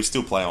 But he'll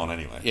still play on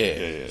anyway.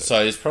 Yeah.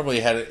 So he's probably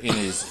had it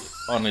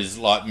on his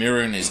like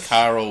mirror in his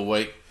car all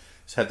week.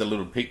 He's had the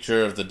little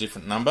picture of the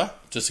different number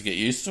just to get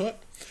used to it.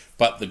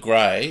 But the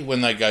Gray,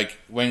 when they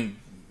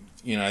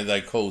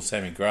call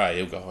Sammy Gray,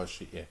 he'll go, oh,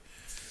 shit, yeah.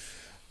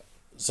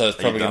 So it's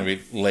probably going to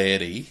be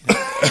Lairdy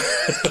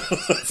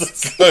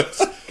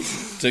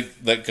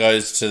that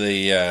goes to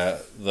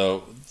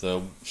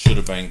the should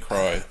have been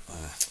Crow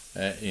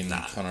in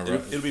Connor.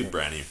 It'll be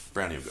Brownie.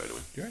 Brownie will go to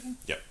him. You reckon?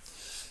 Yep.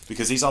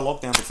 Because he's our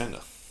lockdown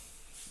defender.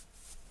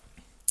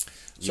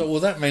 So well,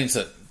 that means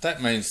that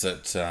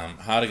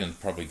Hardigan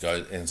probably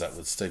ends up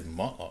with Stephen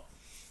Motlop.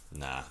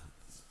 Nah,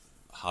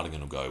 Hardigan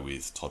will go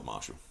with Todd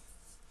Marshall.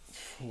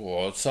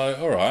 Well, so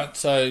all right,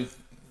 so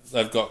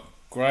they've got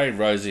Gray,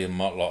 Rosie, and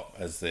Motlop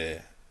as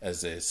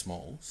their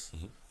smalls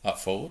up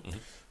forward. Mm-hmm.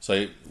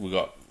 So we've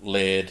got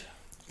Laird,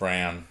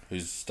 Brown,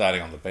 who's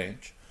starting on the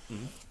bench,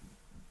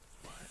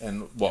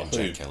 and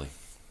Jay Kelly.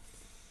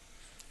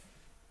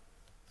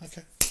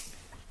 Okay,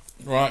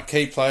 right.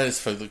 Key players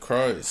for the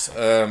Crows.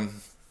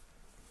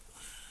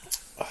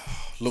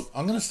 Look,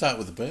 I'm going to start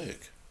with the Berg.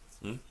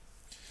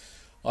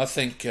 I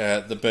think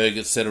the Berg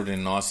has settled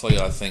in nicely.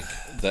 I think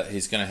that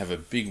he's going to have a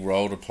big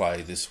role to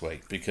play this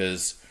week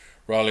because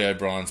Riley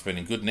O'Brien's been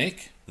in good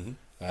nick.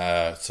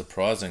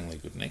 Surprisingly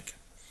good nick.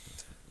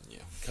 Yeah.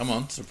 Come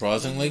on,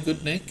 surprisingly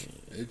good nick.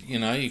 You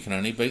know, you can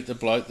only beat the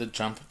bloke that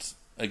jumps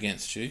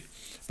against you.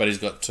 But he's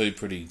got 2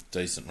 pretty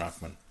decent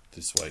ruckmen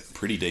this week.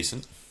 Pretty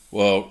decent?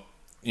 Well,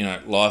 you know,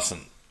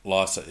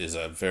 Lysa is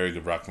a very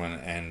good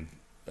ruckman and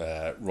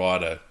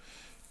Ryder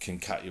can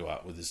cut you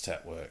up with his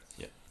tap work.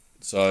 Yeah.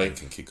 So and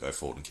can go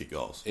forward and kick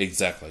goals.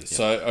 Exactly. Yeah.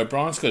 So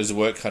O'Brien's got his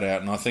work cut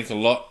out, and I think a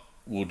lot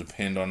will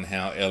depend on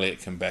how Elliott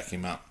can back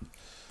him up,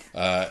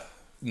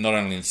 not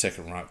only in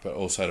second ruck, but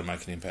also to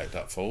make an impact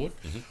up forward.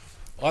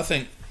 I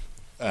think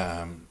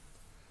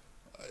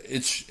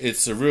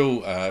it's a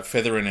real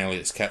feather in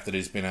Elliott's cap that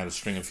he's been able to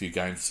string a few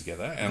games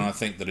together, and I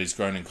think that he's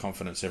grown in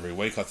confidence every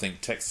week. I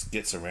think Tex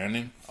gets around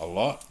him a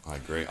lot. I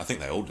agree. I think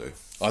they all do.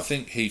 I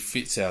think he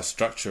fits our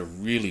structure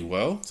really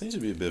well. Seems to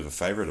be a bit of a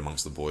favourite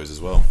amongst the boys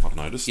as well, I've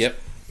noticed. Yep.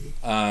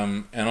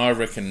 And I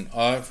reckon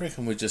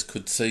we just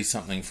could see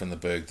something from the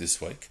Berg this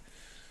week.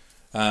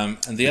 And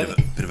the other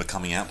bit of a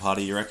coming out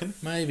party, you reckon?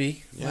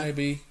 Maybe. Yeah.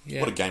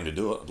 What a game to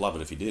do it. I'd love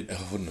it if he did.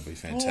 Oh, wouldn't it be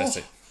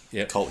fantastic?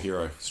 Yeah. Cult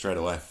hero straight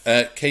away.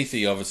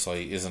 Keithy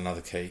obviously is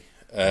another key.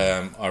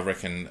 I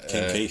reckon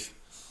King Keith.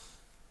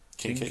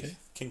 King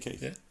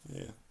Keith.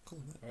 Yeah. Cool.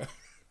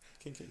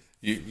 King Keith.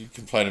 You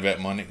complain about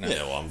my nickname.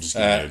 Yeah, well, I'm just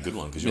giving you a good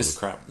one because you're the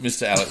crap.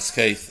 Mr. Alex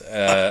Keith,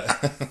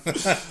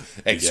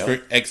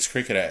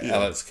 ex-cricketer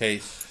Alex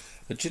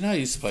Keith. But do you know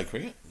he used to play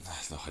cricket?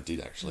 No, I did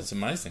actually. It's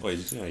amazing. Well,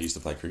 did you know he used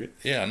to play cricket?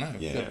 Yeah, I know.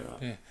 Yeah,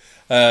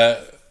 right.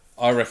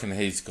 I reckon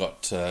he's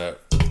got the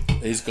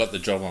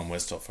job on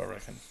Westhoff, I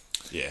reckon.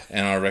 Yeah.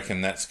 And I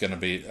reckon that's going to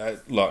be,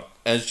 like,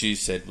 as you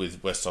said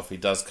with Westhoff, he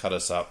does cut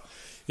us up.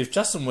 If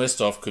Justin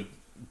Westhoff could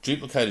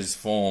duplicate his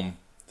form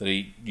that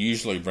he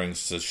usually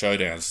brings to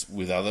showdowns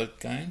with other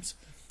games,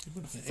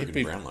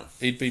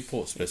 he'd be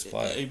Port's best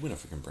player. He'd win a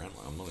freaking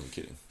Brownlow. I'm not even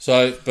kidding.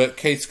 So, but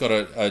Keith's got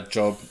a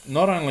job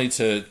not only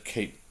to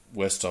keep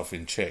Westhoff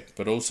in check,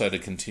 but also to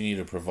continue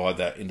to provide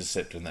that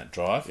intercept and that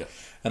drive. Yep.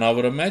 And I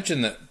would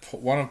imagine that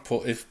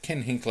if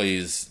Ken Hinckley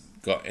has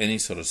got any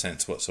sort of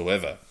sense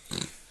whatsoever,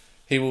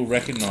 he will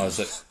recognise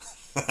that.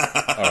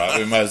 All right,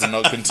 we may as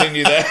well not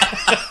continue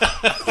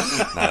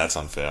that. No, that's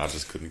unfair. I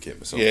just couldn't keep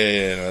myself.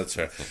 Yeah, no, that's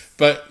fair.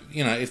 But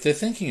if they're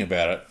thinking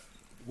about it,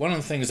 one of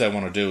the things they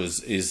want to do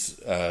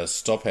is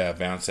stop our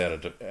bounce out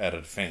of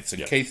defence.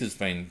 And Keith has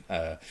been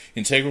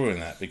integral in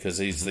that because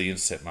he's the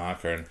intercept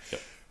marker. And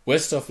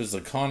Westhoff is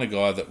the kind of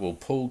guy that will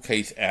pull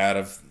Keith out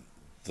of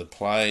the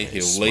play.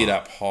 He'll lead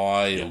up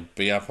high. He'll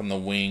be up on the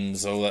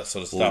wings, all that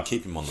sort of stuff. We'll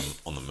keep him on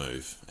the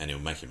move, and he'll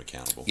make him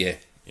accountable. Yeah.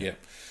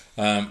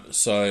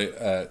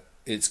 So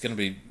it's going to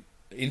be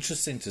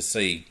interesting to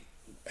see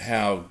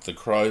how the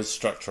Crows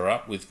structure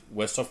up with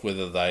Westhoff,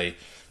 whether they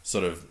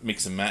sort of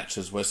mix and match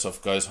as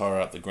Westhoff goes higher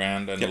up the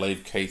ground and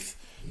leave Keith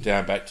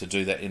down back to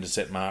do that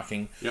intercept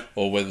marking,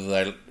 or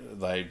whether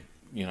they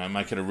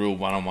make it a real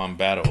one-on-one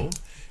battle,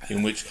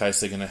 in which case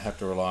they're going to have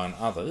to rely on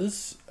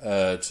others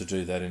to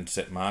do that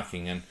intercept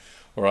marking. And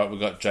all right, we've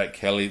got Jake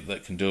Kelly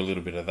that can do a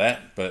little bit of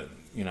that, but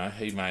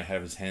he may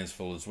have his hands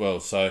full as well.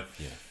 So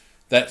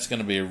that's going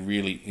to be a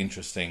really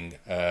interesting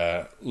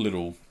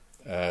little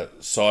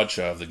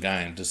sideshow of the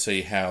game to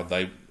see how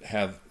the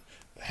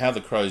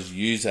Crows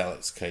use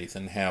Alex Keith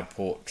and how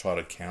Port try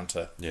to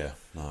counter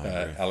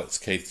Alex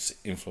Keith's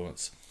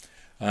influence.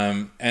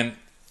 And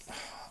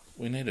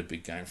we need a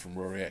big game from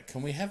Rory Atkins.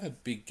 Can we have a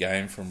big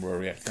game from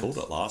Rory Atkins? Called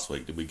it last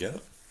week. Did we get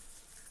it?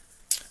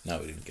 No,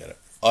 we didn't get it.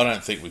 I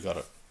don't think we got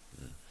it.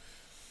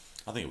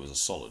 I think it was a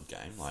solid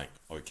game.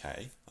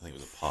 Okay. I think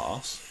it was a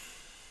pass.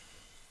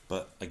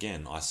 But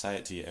again, I say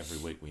it to you every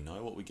week. We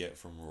know what we get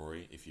from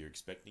Rory. If you're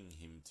expecting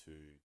him to...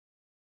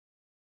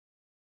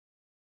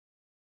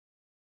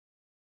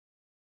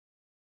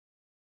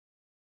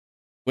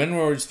 When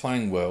Rory's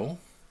playing well,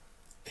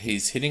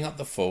 he's hitting up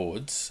the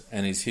forwards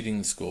and he's hitting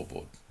the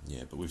scoreboard.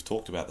 Yeah, but we've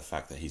talked about the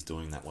fact that he's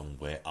doing that when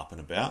we're up and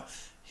about.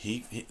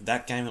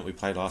 That game that we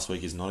played last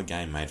week is not a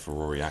game made for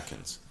Rory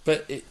Atkins.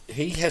 But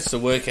he has to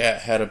work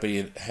out how to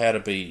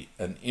be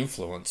an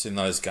influence in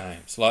those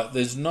games. Like,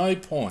 there's no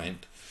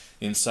point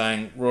in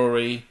saying,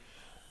 Rory,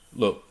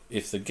 look,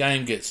 if the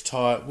game gets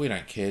tight, we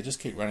don't care. Just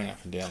keep running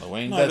up and down the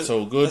wing. No, that's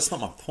all good. That's not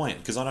my point,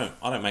 because I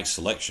don't make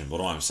selection.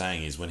 But what I'm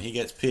saying is, when he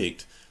gets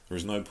picked, there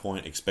is no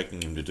point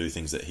expecting him to do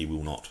things that he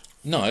will not.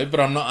 No, but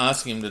I'm not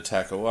asking him to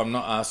tackle. I'm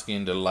not asking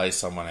him to lay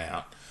someone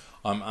out.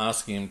 I'm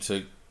asking him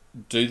to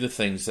do the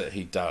things that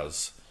he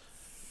does,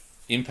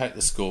 impact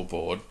the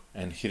scoreboard,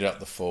 and hit up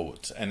the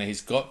forwards. And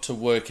he's got to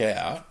work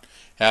out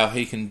how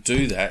he can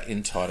do that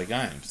in tighter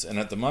games. And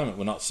at the moment,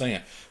 we're not seeing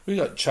it. We've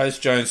got Chase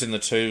Jones in the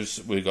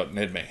twos. We've got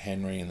Ned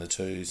McHenry in the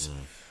twos.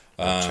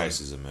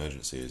 Chase's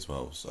emergency as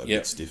well, so a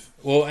bit stiff.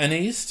 Well, and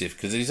he is stiff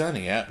because he's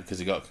only out because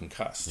he got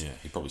concussed. Yeah,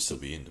 he'd probably still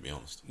be in, to be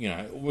honest.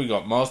 We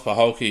got Miles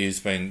Paholke who's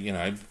been,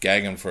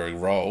 gagging for a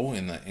role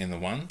in the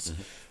ones.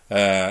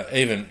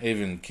 Mm-hmm.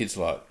 Even kids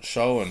like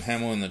Scholl and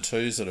Hamill in the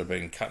twos that have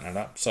been cutting it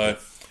up. So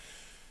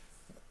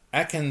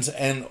Atkins,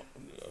 and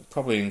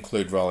probably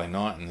include Riley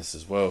Knight in this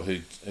as well,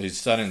 who's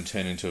starting to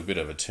turn into a bit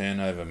of a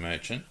turnover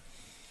merchant.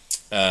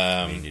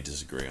 You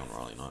disagree on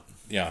Riley Knight.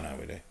 Yeah, I know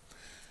we do.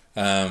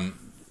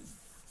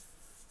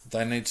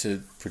 They need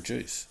to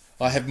produce.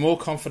 I have more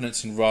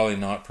confidence in Riley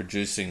Knight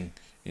producing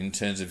in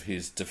terms of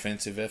his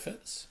defensive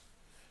efforts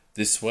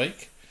this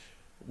week,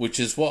 which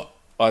is what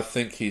I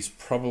think he's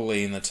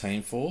probably in the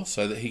team for,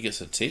 so that he gets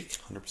a tick.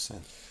 100%.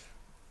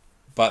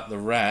 But the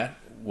Rat,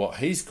 what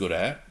he's good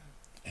at,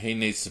 he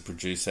needs to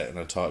produce that in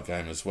a tight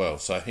game as well.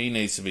 So he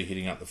needs to be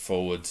hitting up the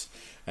forwards,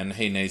 and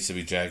he needs to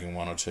be jagging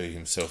one or two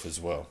himself as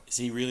well. Is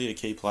he really a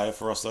key player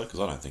for us, though? Because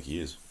I don't think he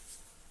is.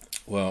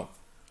 Well,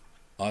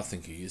 I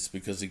think he is,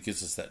 because he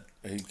gives us that.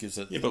 He gives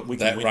it but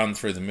that run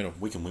through the middle.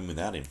 We can win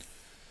without him.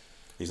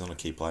 He's not a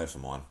key player for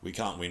mine. We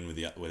can't win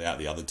without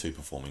the other two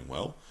performing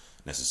well,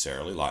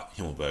 necessarily, like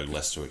Himmelberg,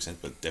 less to extent,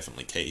 but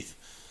definitely Keith.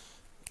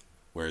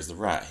 Whereas the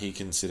Rat, he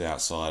can sit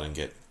outside and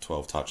get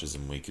 12 touches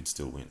and we could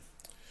still win.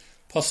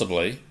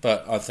 Possibly,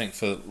 but I think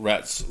for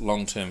Rat's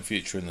long-term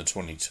future in the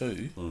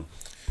 22,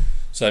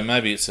 so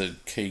maybe it's a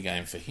key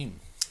game for him.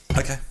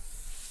 Okay.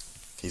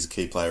 He's a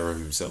key player of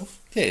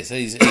himself? Yes,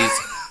 he's a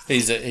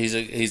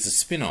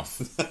spin-off.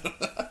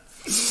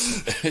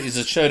 He's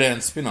a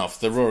Showdown spin-off,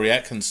 the Rory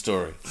Atkins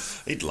story.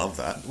 He'd love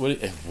that. Would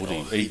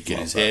he? He'd get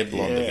his hair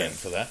blonde again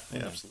for that.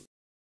 Yeah, absolutely.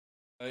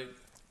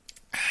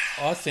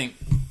 I think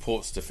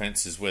Port's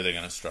defence is where they're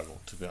going to struggle,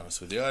 to be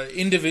honest with you.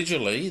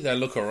 Individually, they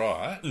look all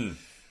right,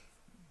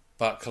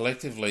 but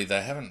collectively,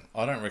 they haven't.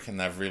 I don't reckon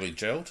they've really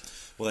gelled.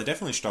 Well, they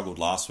definitely struggled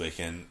last week,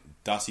 and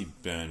Darcy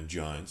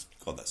Byrne-Jones,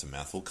 God, that's a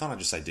mouthful. Can't I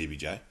just say DBJ?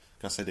 Can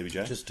I say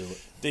DBJ? Just do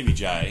it.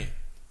 DBJ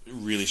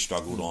really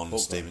struggled on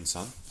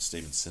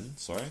Stevenson,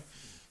 sorry.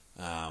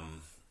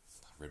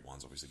 Red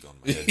wine's obviously gone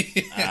in my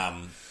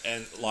head.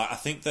 And I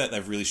think that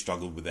they've really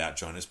struggled without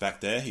Jonas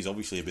back there. He's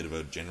obviously a bit of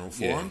a general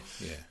for him.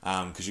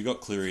 Yeah. Because you've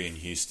got Cleary in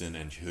Houston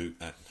and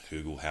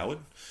Hugel Howard.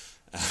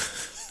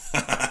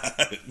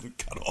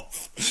 Cut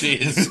off.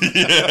 Cheers.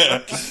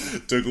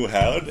 Dougal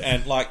Howard.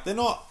 And they're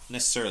not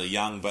necessarily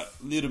young, but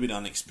a little bit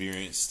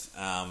unexperienced.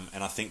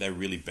 And I think they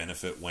really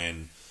benefit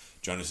when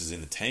Jonas is in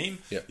the team.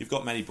 Yep. You've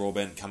got Matty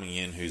Broadbent coming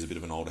in, who's a bit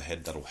of an older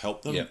head that'll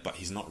help them, Yep. but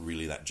he's not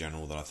really that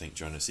general that I think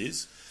Jonas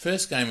is.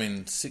 First game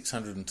in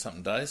 600 and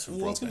something days for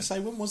Well, I was going Broadbent. to say,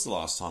 when was the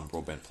last time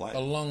Broadbent played? A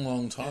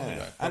long time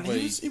ago. And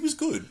Probably he was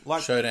good.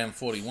 Showdown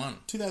 41.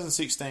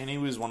 2016, he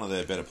was one of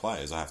their better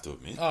players, I have to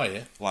admit. Oh,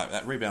 yeah.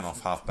 That rebound off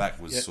half-back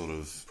was sort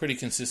of pretty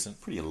consistent.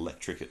 pretty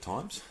electric at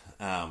times.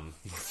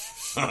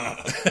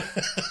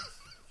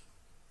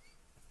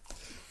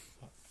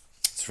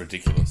 It's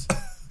ridiculous.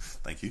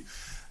 Thank you.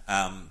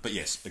 But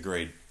yes,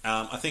 agreed.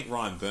 I think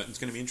Ryan Burton's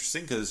going to be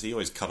interesting because he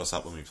always cut us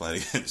up when we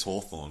played against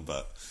Hawthorn,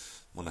 but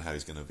I wonder how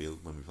he's going to be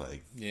when we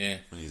play. Yeah.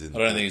 When he's in I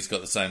don't think he's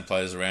got the same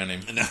players around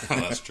him. No,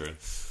 that's true.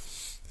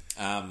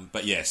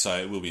 But yeah, so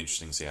it will be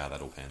interesting to see how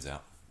that all pans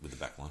out with the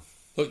back line.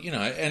 Look,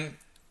 and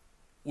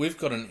we've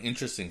got an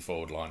interesting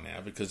forward line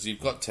now because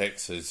you've got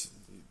Tex, who's,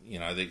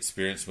 the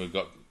experience. We've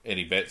got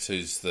Eddie Betts,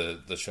 who's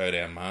the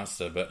Showdown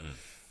master. But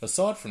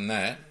aside from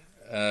that,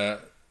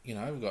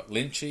 we've got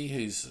Lynchy,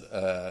 who's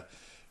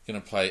going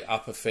to play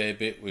up a fair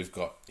bit. We've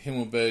got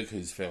Himmelberg,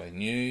 who's fairly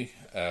new.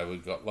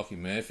 We've got Lockie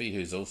Murphy,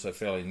 who's also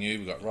fairly new.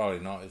 We've got Riley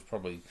Knight, who's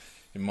probably,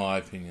 in my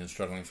opinion,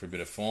 struggling for a bit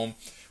of form.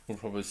 We'll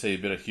probably see a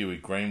bit of Huey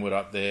Greenwood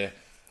up there.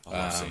 I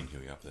love seeing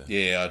Huey up there.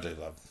 Yeah, I do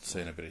love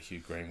seeing a bit of Hugh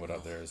Greenwood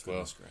up there as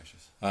well.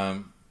 Gracious.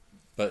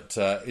 But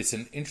it's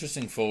an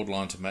interesting forward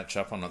line to match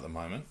up on at the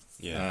moment.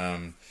 Yeah.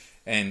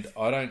 And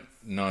I don't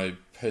know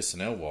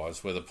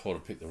personnel-wise whether Porter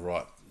picked the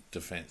right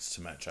defence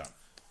to match up.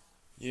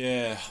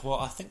 Yeah, well,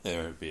 I think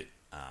they're a bit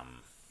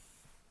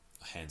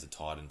hands are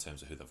tied in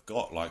terms of who they've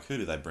got. Who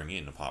do they bring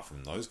in apart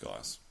from those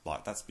guys?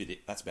 That's about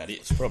it.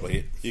 That's probably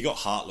it. You got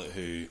Hartlett,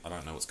 who I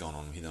don't know what's going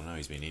on with him. I know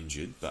he's been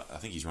injured, but I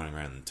think he's running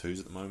around in twos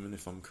at the moment,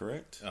 if I'm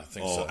correct. I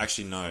think so.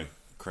 Actually, no.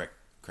 Correct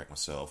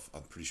myself.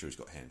 I'm pretty sure he's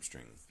got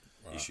hamstring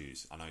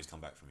issues. I know he's come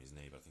back from his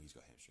knee, but I think he's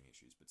got hamstring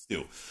issues. But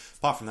still,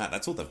 apart from that,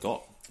 that's all they've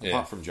got.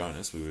 Apart from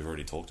Jonas, who we've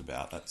already talked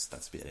about, that's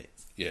about it.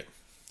 Yeah.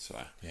 So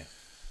yeah.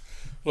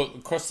 Look,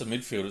 across the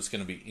midfield, it's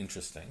going to be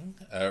interesting.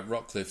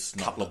 Rockcliffe's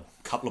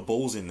couple of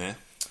balls in there.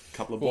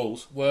 Couple of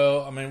balls.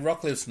 Well,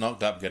 Rockcliffe's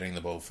knocked up getting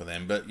the ball for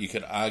them, but you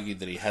could argue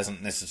that he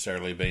hasn't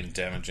necessarily been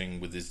damaging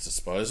with his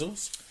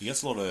disposals. He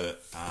gets a lot of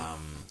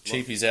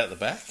cheapies out the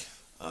back.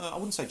 I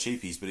wouldn't say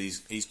cheapies, but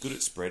he's good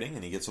at spreading,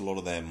 and he gets a lot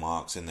of their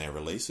marks and their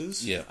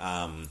releases. Yeah.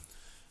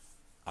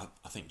 I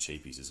think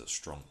cheapies is a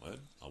strong word.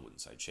 I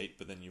wouldn't say cheap,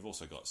 but then you've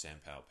also got Sam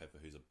Powell-Pepper,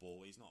 who's a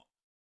ball. He's not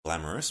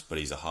glamorous, but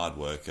he's a hard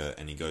worker,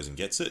 and he goes and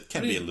gets it.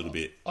 Can be a little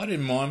bit. I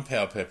didn't mind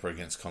Powell-Pepper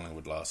against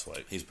Collingwood last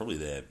week. He's probably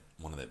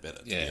one of their better,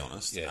 to be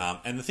honest. Yeah.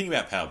 And the thing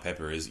about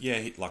Powell-Pepper is,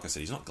 like I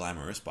said, he's not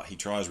glamorous, but he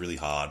tries really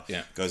hard.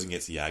 Yeah. Goes and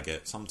gets the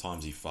agate.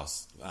 Sometimes he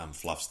fluffs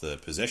the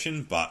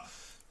possession, but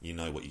you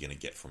know what you're going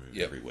to get from him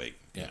every week.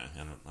 Yeah.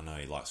 And I know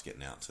he likes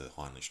getting out to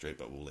Hindley Street,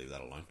 but we'll leave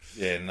that alone.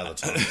 Yeah, another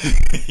time.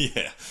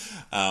 Yeah.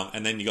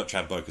 And then you got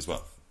Chad Boak as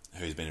well,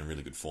 who's been in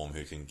really good form,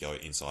 who can go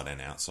inside and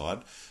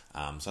outside.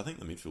 So I think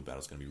the midfield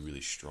battle is going to be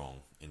really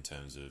strong in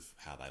terms of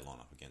how they line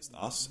up against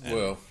us.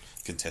 And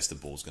contested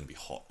ball is going to be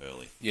hot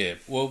early. Yeah,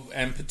 well,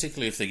 and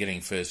particularly if they're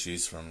getting first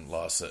use from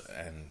Lycett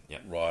and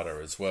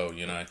Ryder as well,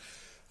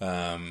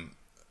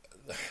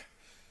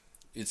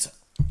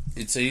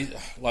 it's easy,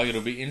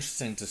 it'll be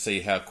interesting to see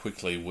how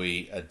quickly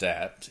we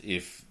adapt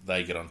if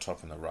they get on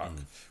top in the ruck.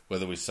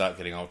 Whether we start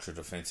getting ultra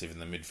defensive in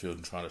the midfield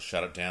and trying to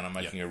shut it down and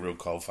making a real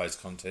cold-face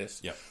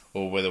contest,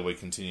 or whether we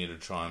continue to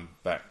try and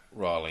back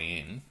Riley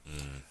in.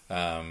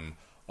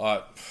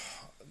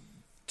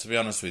 To be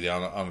honest with you,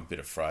 I'm a bit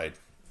afraid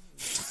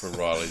for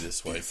Riley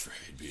this week.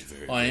 Be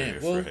very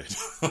afraid.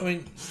 Well,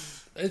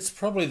 it's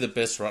probably the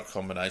best ruck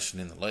combination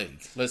in the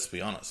league. Let's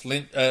be honest.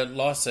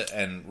 Lycett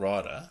and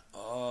Ryder.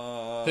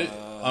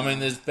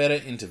 There's better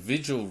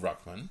individual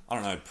ruckmen. I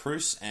don't know.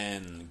 Bruce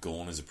and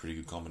Gawn is a pretty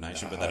good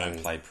combination, but they don't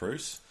play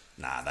Bruce.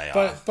 Nah, they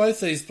are. Both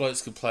these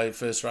blokes could play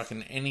first ruck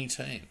in any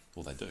team.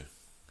 Well, they do.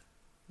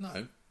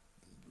 No.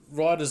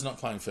 Ryder's not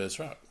playing first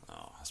ruck.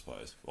 Oh, I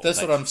suppose. Well, that's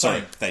what I'm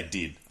saying. They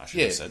did. I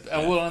should have said.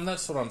 And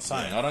that's what I'm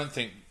saying. Yeah.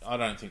 I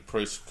don't think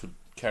Bruce could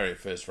carry a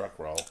first ruck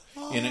role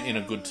in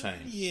a good team.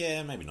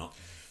 Yeah, maybe not.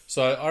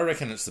 So I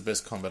reckon it's the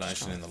best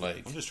combination in the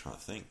league. I'm just trying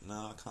to think. No,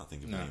 I can't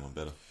think of anyone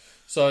better.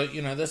 So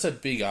that's a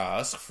big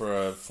ask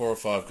for a 4 or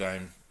 5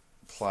 game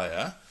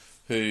player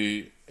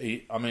who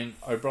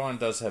O'Brien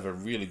does have a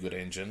really good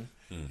engine.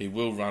 He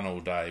will run all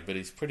day, but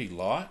he's pretty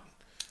light.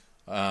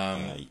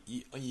 No.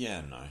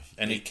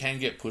 And he can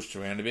get pushed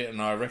around a bit,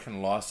 and I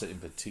reckon Lycett in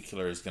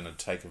particular is going to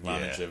take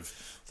advantage of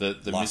the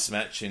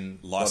mismatch in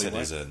Lycett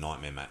is a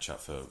nightmare matchup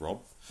for Rob.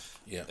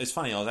 Yeah. It's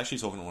funny, I was actually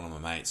talking to one of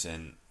my mates,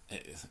 and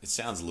it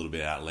sounds a little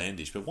bit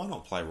outlandish, but why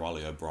not play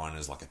Riley O'Brien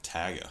as like a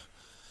tagger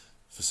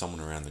for someone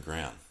around the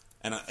ground?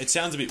 And it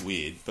sounds a bit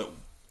weird, but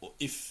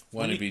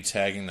won't he be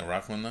tagging the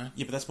ruckman though?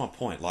 Yeah, but that's my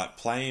point. Like,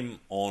 play him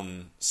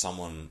on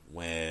someone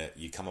where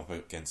you come up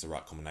against a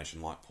ruck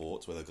combination like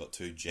Ports, where they've got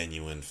 2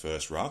 genuine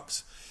first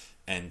rucks,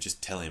 and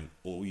just tell him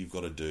all you've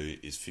got to do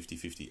is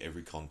 50-50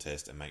 every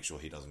contest and make sure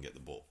he doesn't get the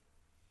ball.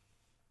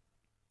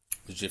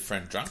 Is your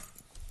friend drunk?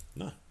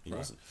 No, he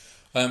wasn't.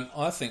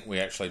 I think we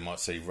actually might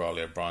see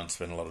Riley O'Brien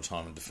spend a lot of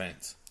time in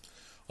defence.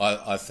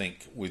 I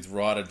think with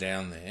Ryder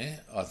down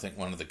there, I think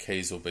one of the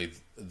keys will be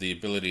the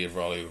ability of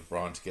Riley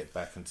O'Brien to get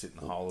back and sit in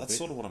the hole a bit. That's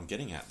sort of what I'm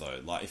getting at, though.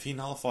 Like, if he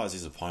nullifies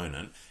his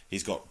opponent,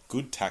 he's got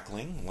good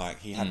tackling. Like,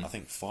 he had, I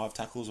think, 5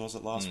 tackles, was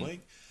it, last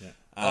week?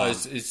 Yeah.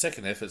 His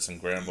second efforts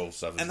and ground ball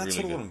stuff is really good. And that's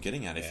sort of what I'm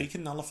getting at. If he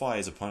can nullify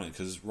his opponent,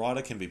 because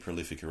Ryder can be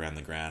prolific around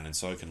the ground, and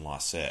so can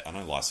Lycett. I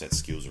know Lycett's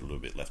skills are a little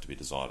bit left to be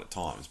desired at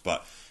times,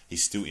 but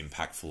he's still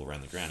impactful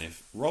around the ground.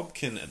 If Rob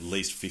can at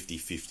least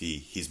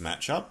 50-50 his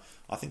matchup,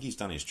 I think he's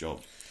done his job.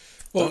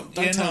 Well,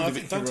 don't tell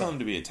him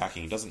to be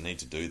attacking. He doesn't need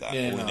to do that.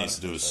 Yeah, All he needs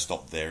to do is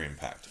stop their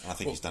impact. And I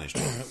think he's done his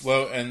job.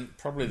 Well, and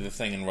probably the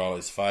thing in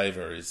Riley's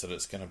favour is that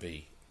it's going to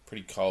be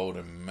pretty cold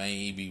and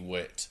maybe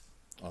wet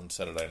on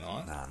Saturday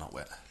night. Nah, not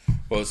wet.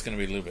 Well, it's going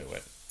to be a little bit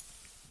wet.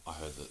 I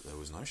heard that there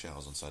was no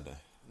showers on Saturday.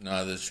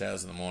 No, there's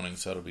showers in the morning,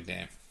 so it'll be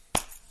damp.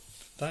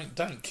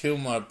 Don't kill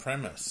my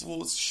premise.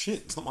 Well, it's shit.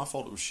 It's not my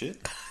fault it was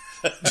shit.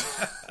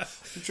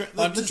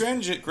 The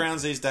drainage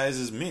grounds these days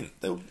is mint.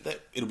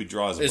 It'll be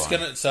dry as a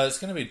bone. So it's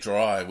going to be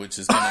dry, which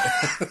is going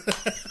to...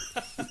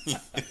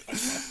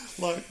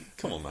 Like,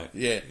 come on, mate.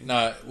 Yeah,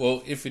 no.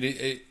 Well, if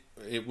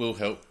it will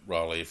help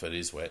Riley if it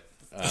is wet.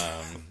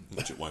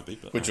 Which it won't be.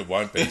 But it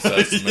won't be, so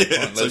it's a moot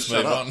point. Let's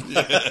move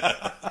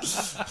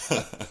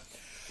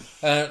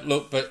on.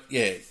 Look, but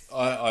yeah,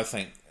 I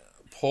think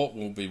Port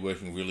will be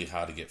working really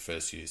hard to get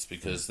first use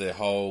because their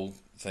whole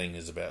thing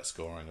is about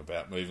scoring,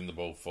 about moving the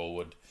ball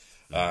forward.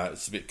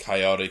 It's a bit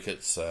chaotic.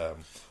 It's not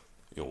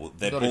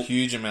a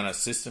huge amount of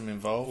system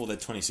involved. Well, their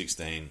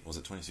 2016,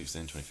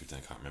 2015,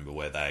 I can't remember,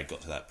 where they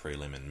got to that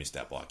prelim and missed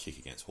out by a kick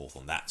against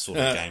Hawthorn. That sort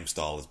of game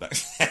style is back.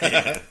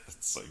 Yeah,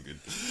 that's so good.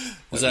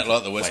 Was that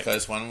like the West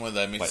Coast one where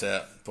they missed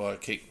out by a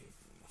kick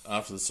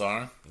after the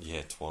siren?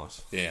 Yeah,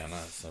 twice. Yeah, I know.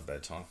 It's not a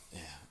bad time.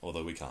 Yeah,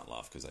 although we can't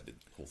laugh because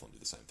Hawthorn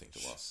did the same thing to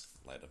us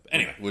later. But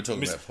anyway, we're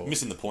talking about Port.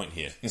 Missing the point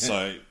here.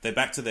 So they're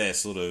back to their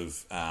sort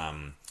of...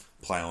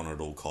 play on at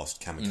all cost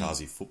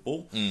kamikaze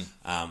football,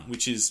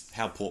 which is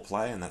how Port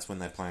play, and that's when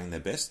they're playing their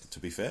best, to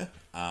be fair.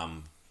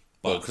 Well,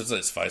 because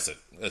let's face it,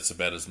 that's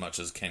about as much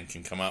as Ken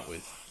can come up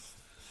with.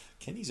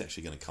 Kenny's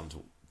actually going to come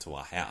to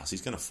our house.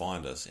 He's going to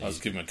find us. I'll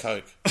just give him a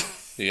Coke.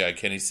 Here you go,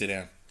 Kenny, sit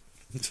down.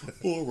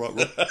 All right,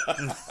 Rob.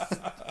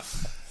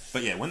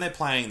 But yeah, when they're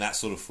playing that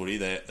sort of footy,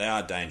 they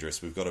are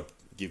dangerous. We've got to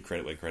give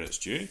credit where credit's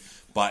due.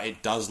 But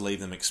it does leave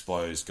them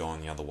exposed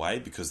going the other way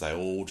because they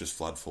all just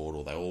flood forward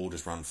or they all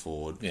just run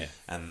forward. Yeah.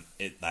 And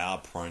they are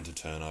prone to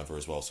turnover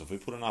as well. So if we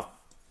put enough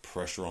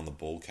pressure on the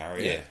ball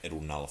carrier,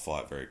 it'll nullify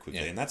it very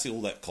quickly. Yeah. And that's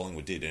all that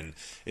Collingwood did. And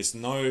it's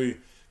no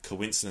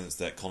coincidence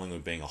that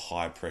Collingwood being a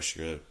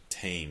high-pressure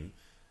team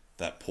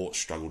that Port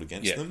struggled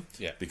against them.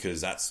 Yeah.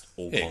 Because that's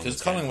all Collingwood. Yeah,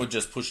 because Collingwood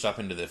just pushed up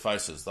into their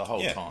faces the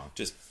whole time.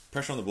 Just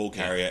pressure on the ball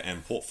carrier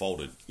and Port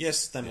folded.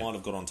 Yes, they might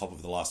have got on top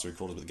of the last 3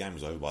 quarters, but the game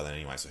was over by then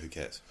anyway, so who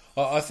cares?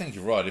 I think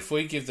you're right. If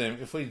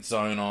we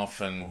zone off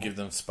and give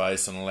them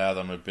space and allow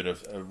them a bit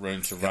of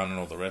room to run and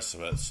all the rest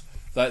of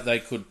it, they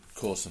could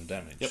cause some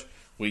damage. Yep.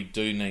 We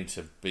do need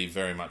to be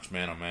very much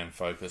man-on-man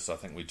focused. I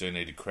think we do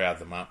need to crowd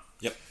them up.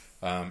 Yep.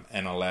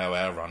 And allow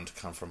our run to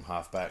come from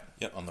half-back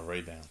on the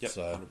rebound. Yep,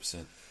 so,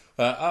 100%.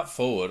 Up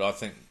forward, I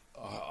think...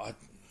 I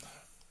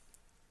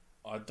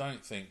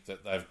don't think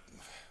that they've...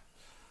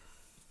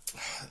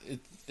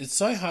 It's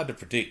so hard to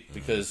predict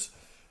because...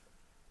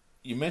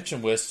 You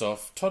mentioned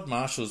Westhoff. Todd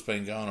Marshall's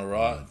been going all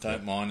right.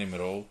 Don't mind him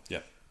at all.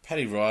 Yep.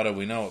 Paddy Ryder,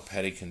 we know what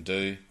Paddy can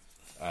do.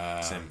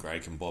 Sam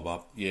Gray can bob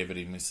up. Yeah, but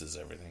he misses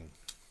everything.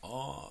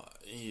 Oh,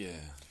 yeah.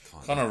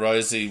 Connor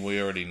Rosie,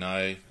 we already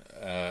know.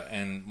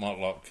 and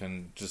Motlop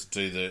can just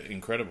do the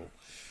incredible.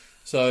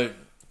 So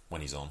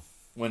when he's on.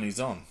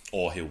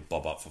 Or he'll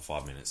bob up for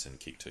 5 minutes and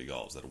kick 2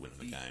 goals that'll win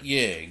the game. Yeah,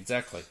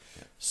 exactly.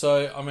 Yeah.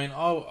 So, I mean,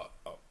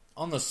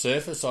 on the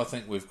surface, I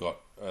think we've got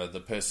the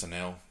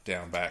personnel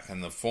down back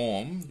and the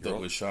form that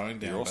we're showing down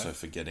back. You're also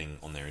forgetting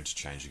on their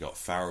interchange, you've got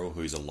Farrell,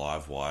 who's a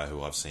live wire,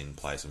 who I've seen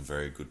play some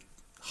very good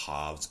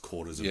halves,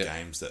 quarters of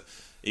games that,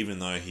 even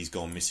though he's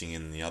gone missing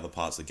in the other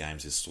parts of the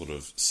games, has sort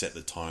of set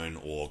the tone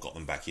or got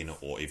them back in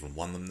or even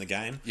won them the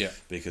game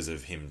because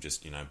of him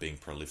just, being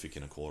prolific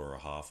in a quarter or a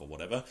half or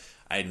whatever.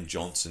 Aiden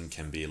Johnson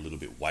can be a little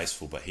bit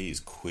wasteful, but he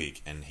is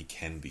quick and he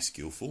can be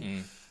skillful.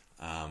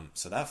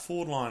 So that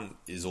forward line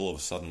is all of a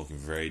sudden looking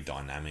very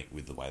dynamic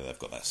with the way they've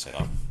got that set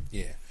up.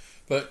 Yeah.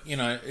 But,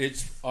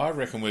 I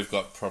reckon we've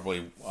got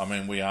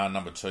we are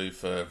number 2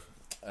 for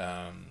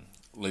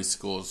least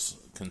scores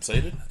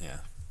conceded. Yeah.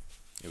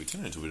 Yeah, we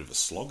turn into a bit of a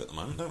slog at the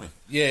moment, don't we?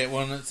 Yeah,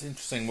 well, and it's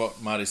interesting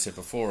what Marty said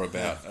before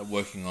about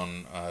working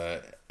on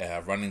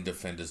our running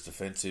defenders'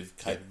 defensive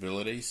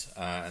capabilities,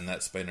 and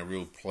that's been a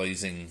real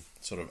pleasing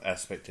sort of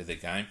aspect of their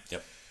game.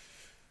 Yep.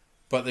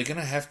 But they're going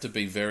to have to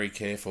be very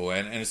careful,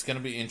 and it's going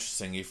to be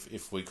interesting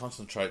if we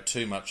concentrate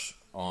too much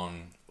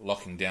on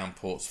locking down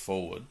Port's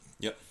forward.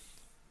 Yep.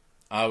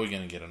 Are we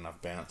going to get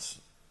enough bounce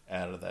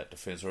out of that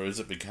defence, or is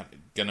it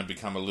going to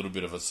become a little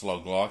bit of a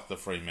slog like the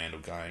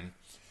Fremantle game,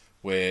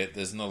 where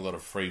there's not a lot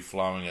of free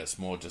flowing? It's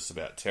more just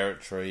about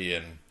territory,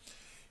 and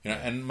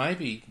and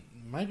maybe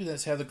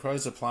that's how the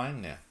Crows are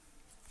playing now.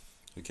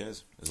 Who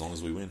cares? As long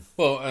as we win.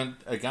 Well, and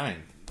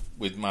again,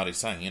 with Marty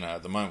saying,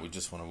 at the moment we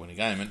just want to win a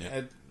game,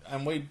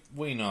 and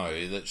we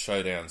know that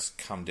showdowns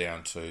come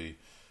down to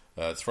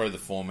throw the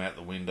form out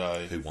the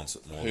window. Who wants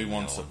it more? Who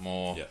wants it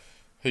more? Yep.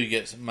 Who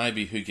gets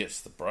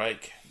the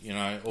break?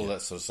 All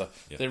that sort of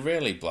stuff. Yep. They're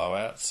rarely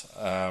blowouts.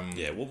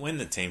 Well, when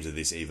the teams are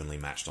this evenly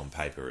matched on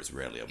paper, it's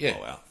rarely a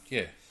blowout.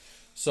 Yeah.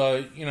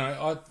 So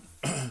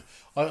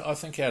I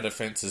think our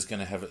defence is going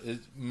to have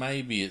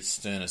maybe its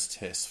sternest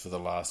test for the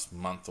last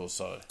month or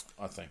so.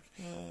 I think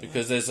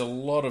because there's a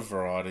lot of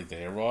variety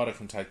there. Ryder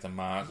can take the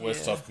mark.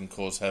 Westhoff can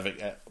cause havoc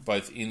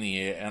both in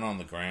the air and on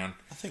the ground.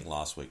 I think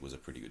last week was a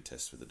pretty good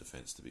test for the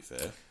defence. To be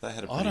fair, they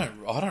had I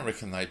don't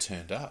reckon they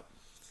turned up.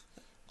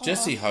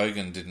 Jesse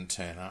Hogan didn't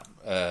turn up.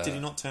 Did he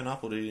not turn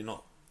up, or did he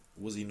not?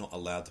 Was he not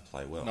allowed to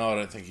play well? No, I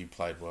don't think he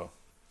played well.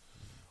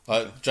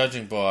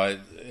 Judging by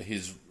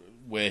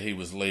where he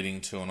was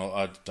leading to, and all,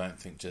 I don't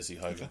think Jesse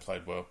Hogan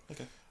played well.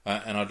 Okay.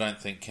 And I don't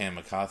think Cam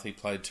McCarthy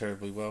played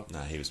terribly well. No,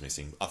 he was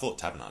missing. I thought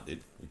Taberner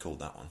did. We called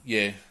that one.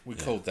 Yeah, we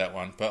called that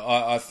one. But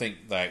I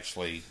think they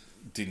actually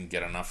didn't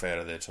get enough out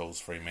of their tools,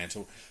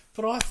 Fremantle.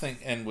 But I think,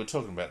 and we're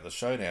talking about the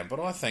showdown, but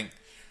I think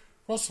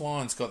Ross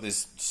Lyon's got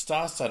this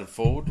star-studded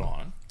forward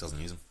line.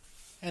 Doesn't use them.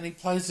 And he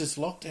plays this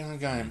lockdown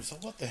game. So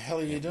what the hell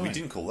are you doing? We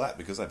didn't call that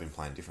because they've been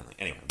playing differently.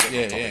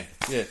 Anyway,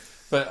 yeah.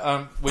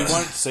 But we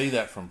won't see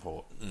that from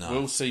Port. No.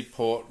 We'll see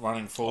Port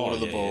running forward of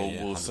the ball.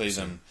 We'll 100%. See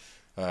them,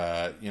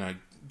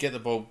 get the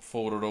ball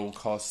forward at all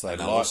costs. They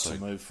like to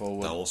move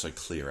forward. They'll also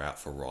clear out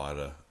for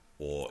Ryder,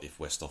 or if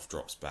Westhoff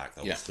drops back,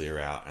 they'll clear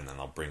out and then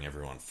they'll bring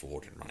everyone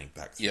forward and running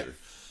back through. Yep.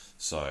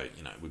 So,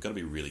 we've got to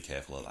be really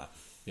careful of that.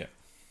 Yeah.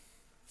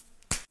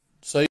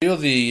 So you're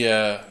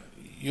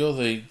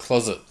the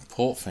closet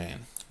Port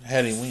fan.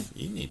 How do you win?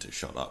 You need to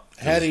shut up.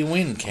 How do you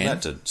win, Ken? I'm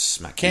about to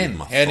smack Ken, you in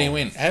my how do you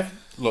win?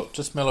 Look,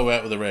 just mellow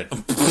out with a red. All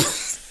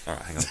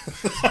right, hang on.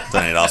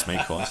 Don't need to ask me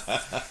twice.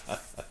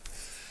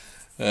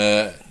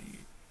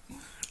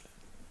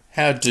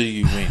 How do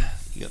you win?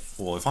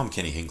 Well, if I'm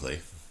Kenny Hinkley,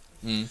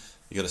 you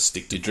got to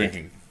stick to... You're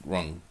drinking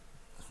wrong.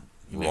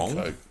 Wrong?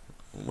 Coke.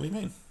 What do you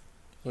mean?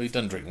 Well, he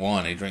doesn't drink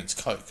wine, he drinks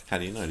Coke. How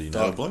do you know? Do you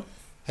know the bloke?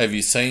 Have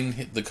you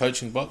seen the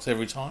coaching box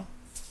every time?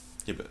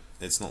 Yeah, but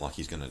it's not like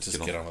he's going to just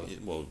get on with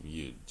it. Well,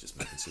 you're just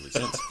making silly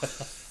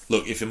sense.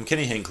 Look, if I'm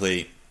Kenny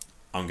Hinkley,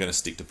 I'm going to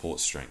stick to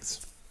Port's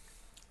strengths.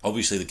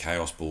 Obviously, the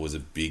chaos ball is a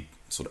big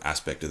sort of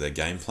aspect of their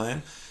game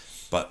plan,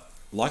 but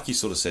like you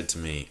sort of said to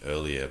me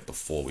earlier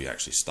before we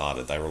actually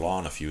started, they rely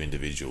on a few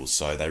individuals,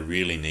 so they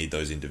really need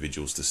those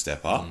individuals to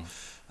step up.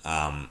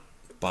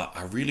 But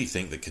I really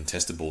think that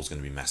contested ball is going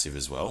to be massive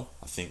as well.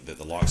 I think that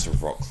the likes of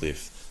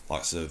Rockcliffe,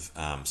 likes of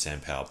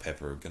Sam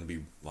Powell-Pepper are going to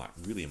be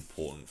really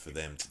important for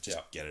them to just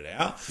get it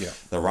out. Yeah.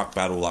 The ruck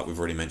battle, like we've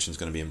already mentioned, is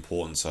going to be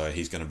important, so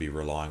he's going to be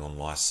relying on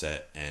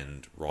Lysette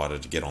and Ryder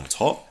to get on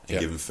top and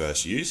give him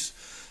first use.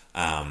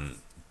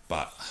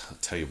 But I'll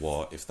tell you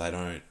what, if they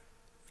don't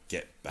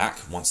get back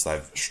once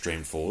they've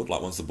streamed forward,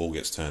 like once the ball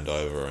gets turned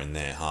over in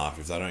their half,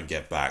 if they don't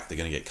get back, they're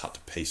going to get cut to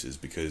pieces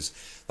because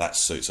that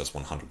suits us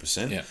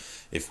 100%. Yeah.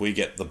 If we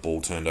get the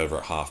ball turned over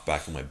at half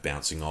back and we're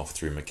bouncing off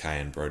through McKay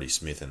and Brodie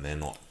Smith and they're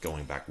not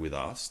going back with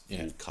us,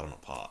 we'll cut them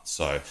apart.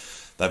 So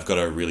they've got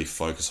to really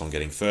focus on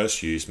getting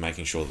first use,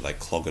 making sure that they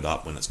clog it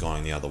up when it's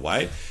going the other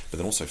way, but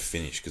then also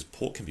finish, because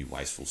Port can be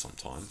wasteful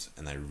sometimes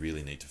and they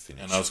really need to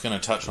finish. And I was going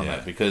to touch on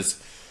that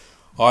because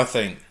I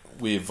think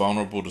we're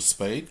vulnerable to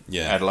speed,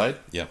 Adelaide.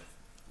 Yep.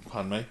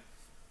 Pardon me.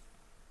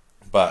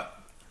 But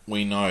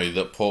we know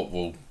that Port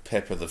will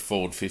pepper the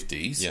forward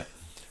 50s. Yeah.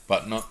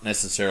 but not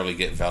necessarily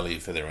get value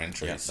for their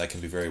entries. Yeah, they can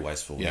be very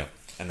wasteful. Yeah.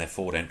 And their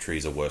forward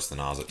entries are worse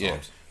than ours at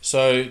times.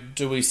 So,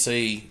 do we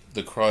see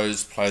the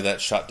Crows play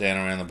that shutdown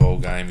around the ball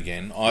game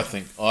again? I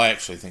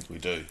actually think we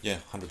do. Yeah,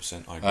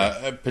 100%. I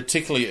agree.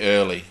 Particularly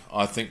early,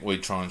 I think we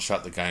try and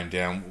shut the game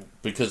down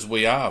because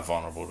we are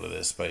vulnerable to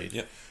their speed.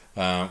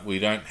 Yep. We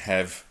don't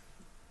have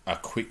a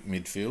quick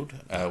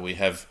midfield. We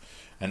have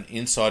an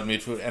inside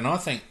midfield, and I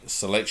think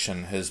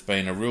selection has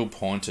been a real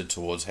pointer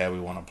towards how we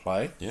want to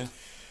play. Yeah.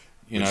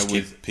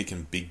 With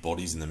picking big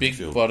bodies in the big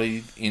midfield. Big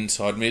body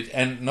inside mid.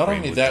 And not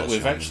only that,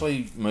 we've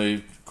actually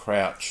moved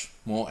Crouch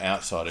more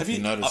outside. Have you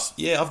noticed?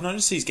 I've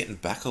noticed he's getting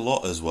back a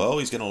lot as well.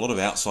 He's getting a lot of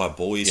outside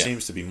ball. He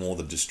seems to be more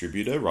the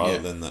distributor rather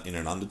than the in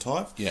and under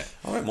type. Yeah.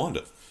 I don't mind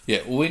it.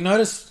 Yeah, well, we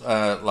noticed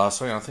last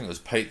week, I think it was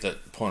Pete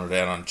that pointed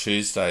out on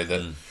Tuesday,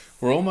 that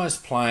we're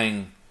almost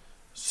playing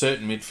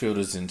certain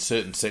midfielders in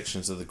certain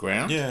sections of the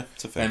ground. Yeah,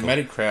 it's a fair And call.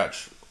 Matty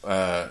Crouch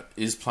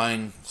is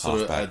playing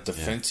sort Halfback, of a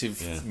defensive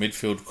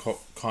midfield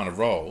kind of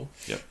role,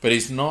 but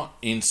he's not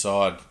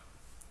inside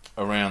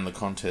around the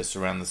contest,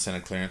 around the centre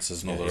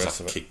clearances and all the rest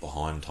of it. Kick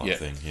behind type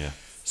thing,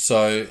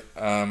 So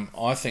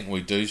I think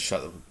we do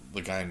shut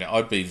the game down.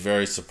 I'd be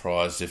very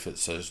surprised if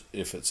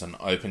it's an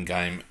open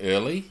game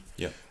early.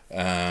 Yep.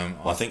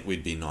 I think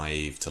we'd be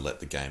naive to let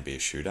the game be a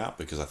shootout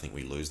because I think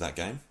we lose that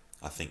game.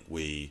 I think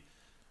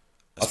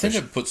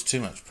it puts too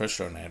much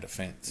pressure on our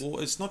defence.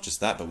 Well, it's not just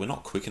that, but we're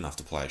not quick enough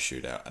to play a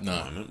shootout at the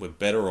moment. We're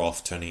better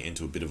off turning it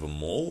into a bit of a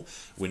maul,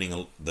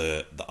 winning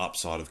the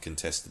upside of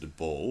contested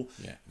ball,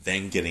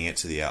 then getting it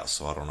to the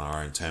outside on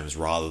our own terms,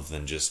 rather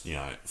than just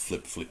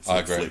flip,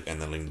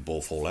 and then letting the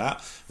ball fall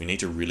out. We need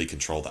to really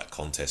control that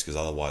contest because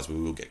otherwise we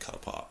will get cut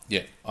apart.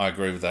 Yeah, I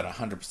agree with that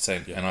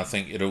 100%, and I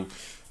think it'll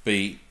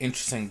be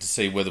interesting to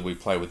see whether we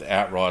play with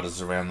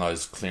outriders around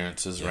those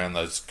clearances, around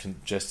those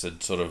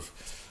congested sort of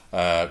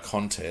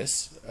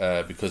contests,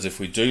 because if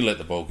we do let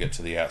the ball get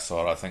to the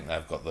outside, I think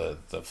they've got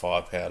the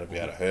firepower to be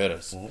able to hurt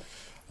us.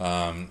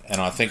 And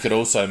I think it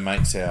also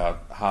makes our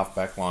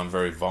half-back line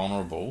very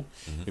vulnerable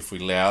if we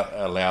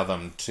allow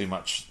them too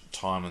much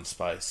time and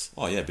space.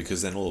 Oh, yeah,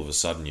 because then all of a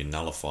sudden you're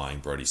nullifying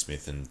Brody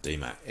Smith and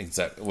D-Mac.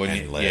 Exactly. Well,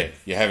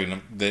 you're having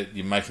them.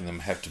 You're making them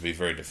have to be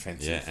very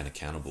defensive. Yeah, and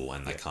accountable,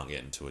 and they can't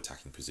get into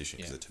attacking position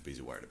because they're too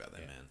busy worried about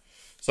their man.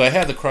 So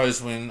how the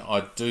Crows win,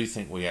 I do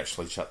think we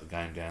actually shut the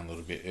game down a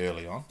little bit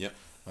early on. Yep.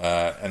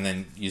 And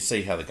then you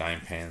see how the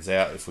game pans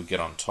out. If we get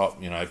on top,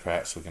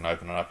 perhaps we can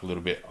open it up a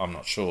little bit. I'm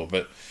not sure.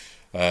 But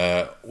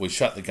we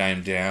shut the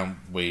game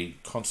down. We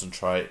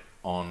concentrate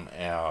on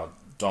our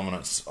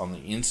dominance on the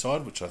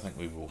inside, which I think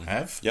we will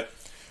have. Yep.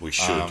 We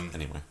should,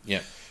 anyway.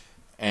 Yep.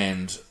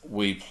 And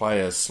we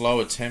play a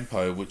slower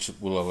tempo, which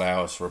will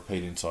allow us to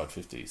repeat inside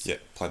 50s. Yep.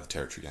 Play the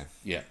territory game.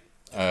 Yeah.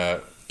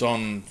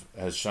 Don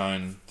has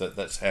shown that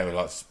that's how he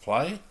likes to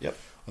play. Yep.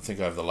 I think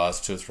over the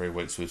last 2 or 3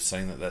 weeks we've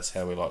seen that that's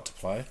how we like to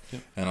play.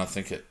 Yep. And I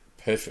think it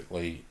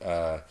perfectly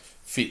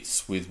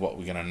fits with what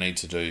we're going to need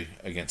to do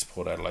against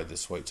Port Adelaide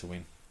this week to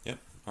win. Yep.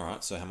 All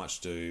right, so how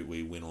much do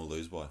we win or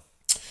lose by?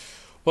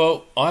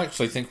 Well, I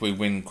actually think we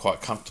win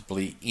quite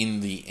comfortably in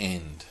the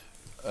end.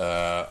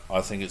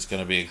 I think it's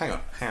going to be... Hang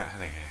on.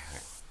 Have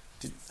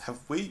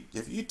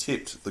you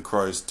tipped the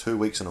Crows 2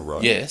 weeks in a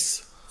row?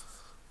 Yes.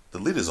 The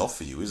lid is off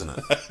for you, isn't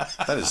it?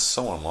 That is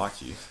so unlike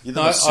you. You're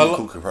the most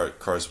cynical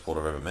Crow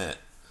supporter I've ever met.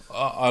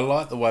 I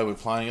like the way we're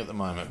playing at the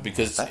moment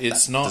because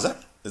it's not...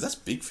 That's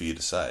big for you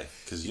to say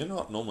because you're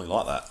not normally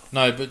like that.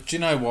 No, but do you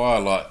know why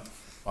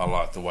I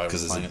like the way we're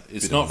playing it?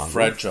 It's not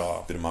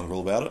fragile. Bit of mongrel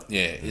about it?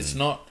 Yeah, it's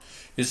not...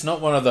 It's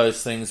not one of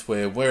those things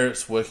where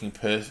it's working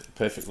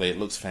perfectly, it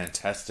looks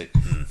fantastic,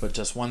 but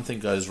just one thing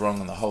goes wrong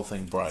and the whole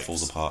thing breaks.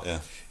 Falls apart, yeah.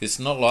 It's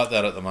not like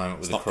that at the moment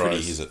with the Crows. It's not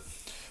pretty, is it?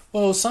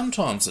 Well,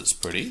 sometimes it's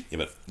pretty. Yeah,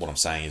 but what I'm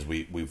saying is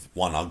we've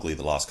won ugly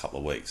the last couple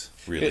of weeks,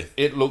 really.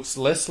 It looks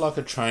less like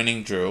a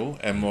training drill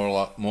and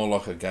more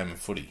like a game of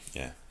footy.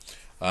 Yeah.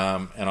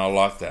 And I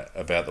like that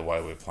about the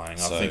way we're playing.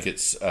 I think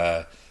it's...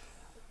 I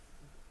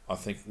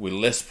think we're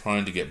less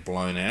prone to get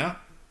blown out,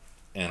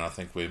 and I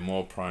think we're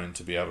more prone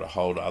to be able to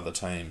hold other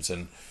teams.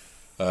 And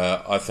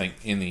I think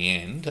in the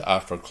end,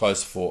 after a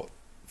close fought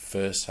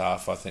first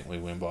half, I think we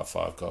win by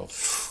 5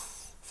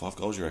 goals. 5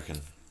 goals, you reckon?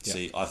 Yep.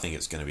 See, I think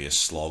it's going to be a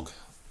slog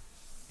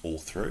all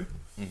through.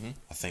 Mm-hmm.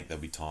 I think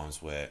there'll be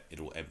times where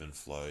it'll ebb and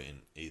flow in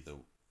either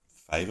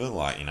favour.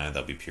 Like,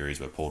 there'll be periods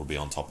where Port will be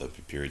on top, there'll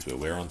be periods where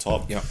we're on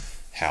top. Yep.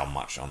 How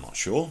much, I'm not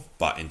sure.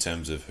 But in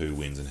terms of who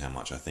wins and how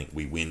much, I think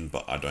we win,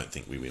 but I don't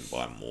think we win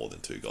by more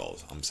than 2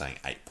 goals. I'm saying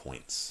 8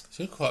 points.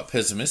 So you're quite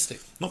pessimistic.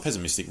 Not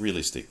pessimistic,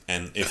 realistic.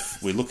 And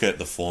if we look at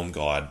the form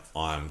guide,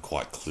 I'm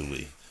quite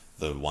clearly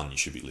the one you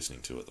should be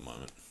listening to at the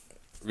moment.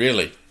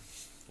 Really?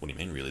 What do you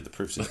mean, really? The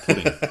proof's in the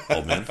pudding,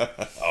 old man.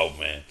 Old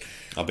man.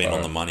 I've been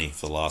on the money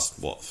for the last,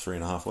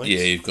 3.5 weeks?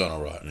 Yeah, you've gone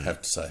all right, I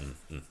have to say.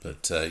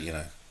 But,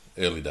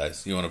 early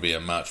days. You want to be a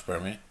March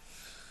Premier?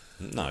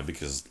 No,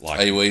 because...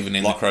 Are you even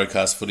in the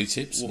Crowcast footy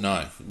tips? Well,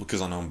 no.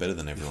 Because I know I'm better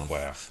than everyone.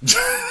 Wow.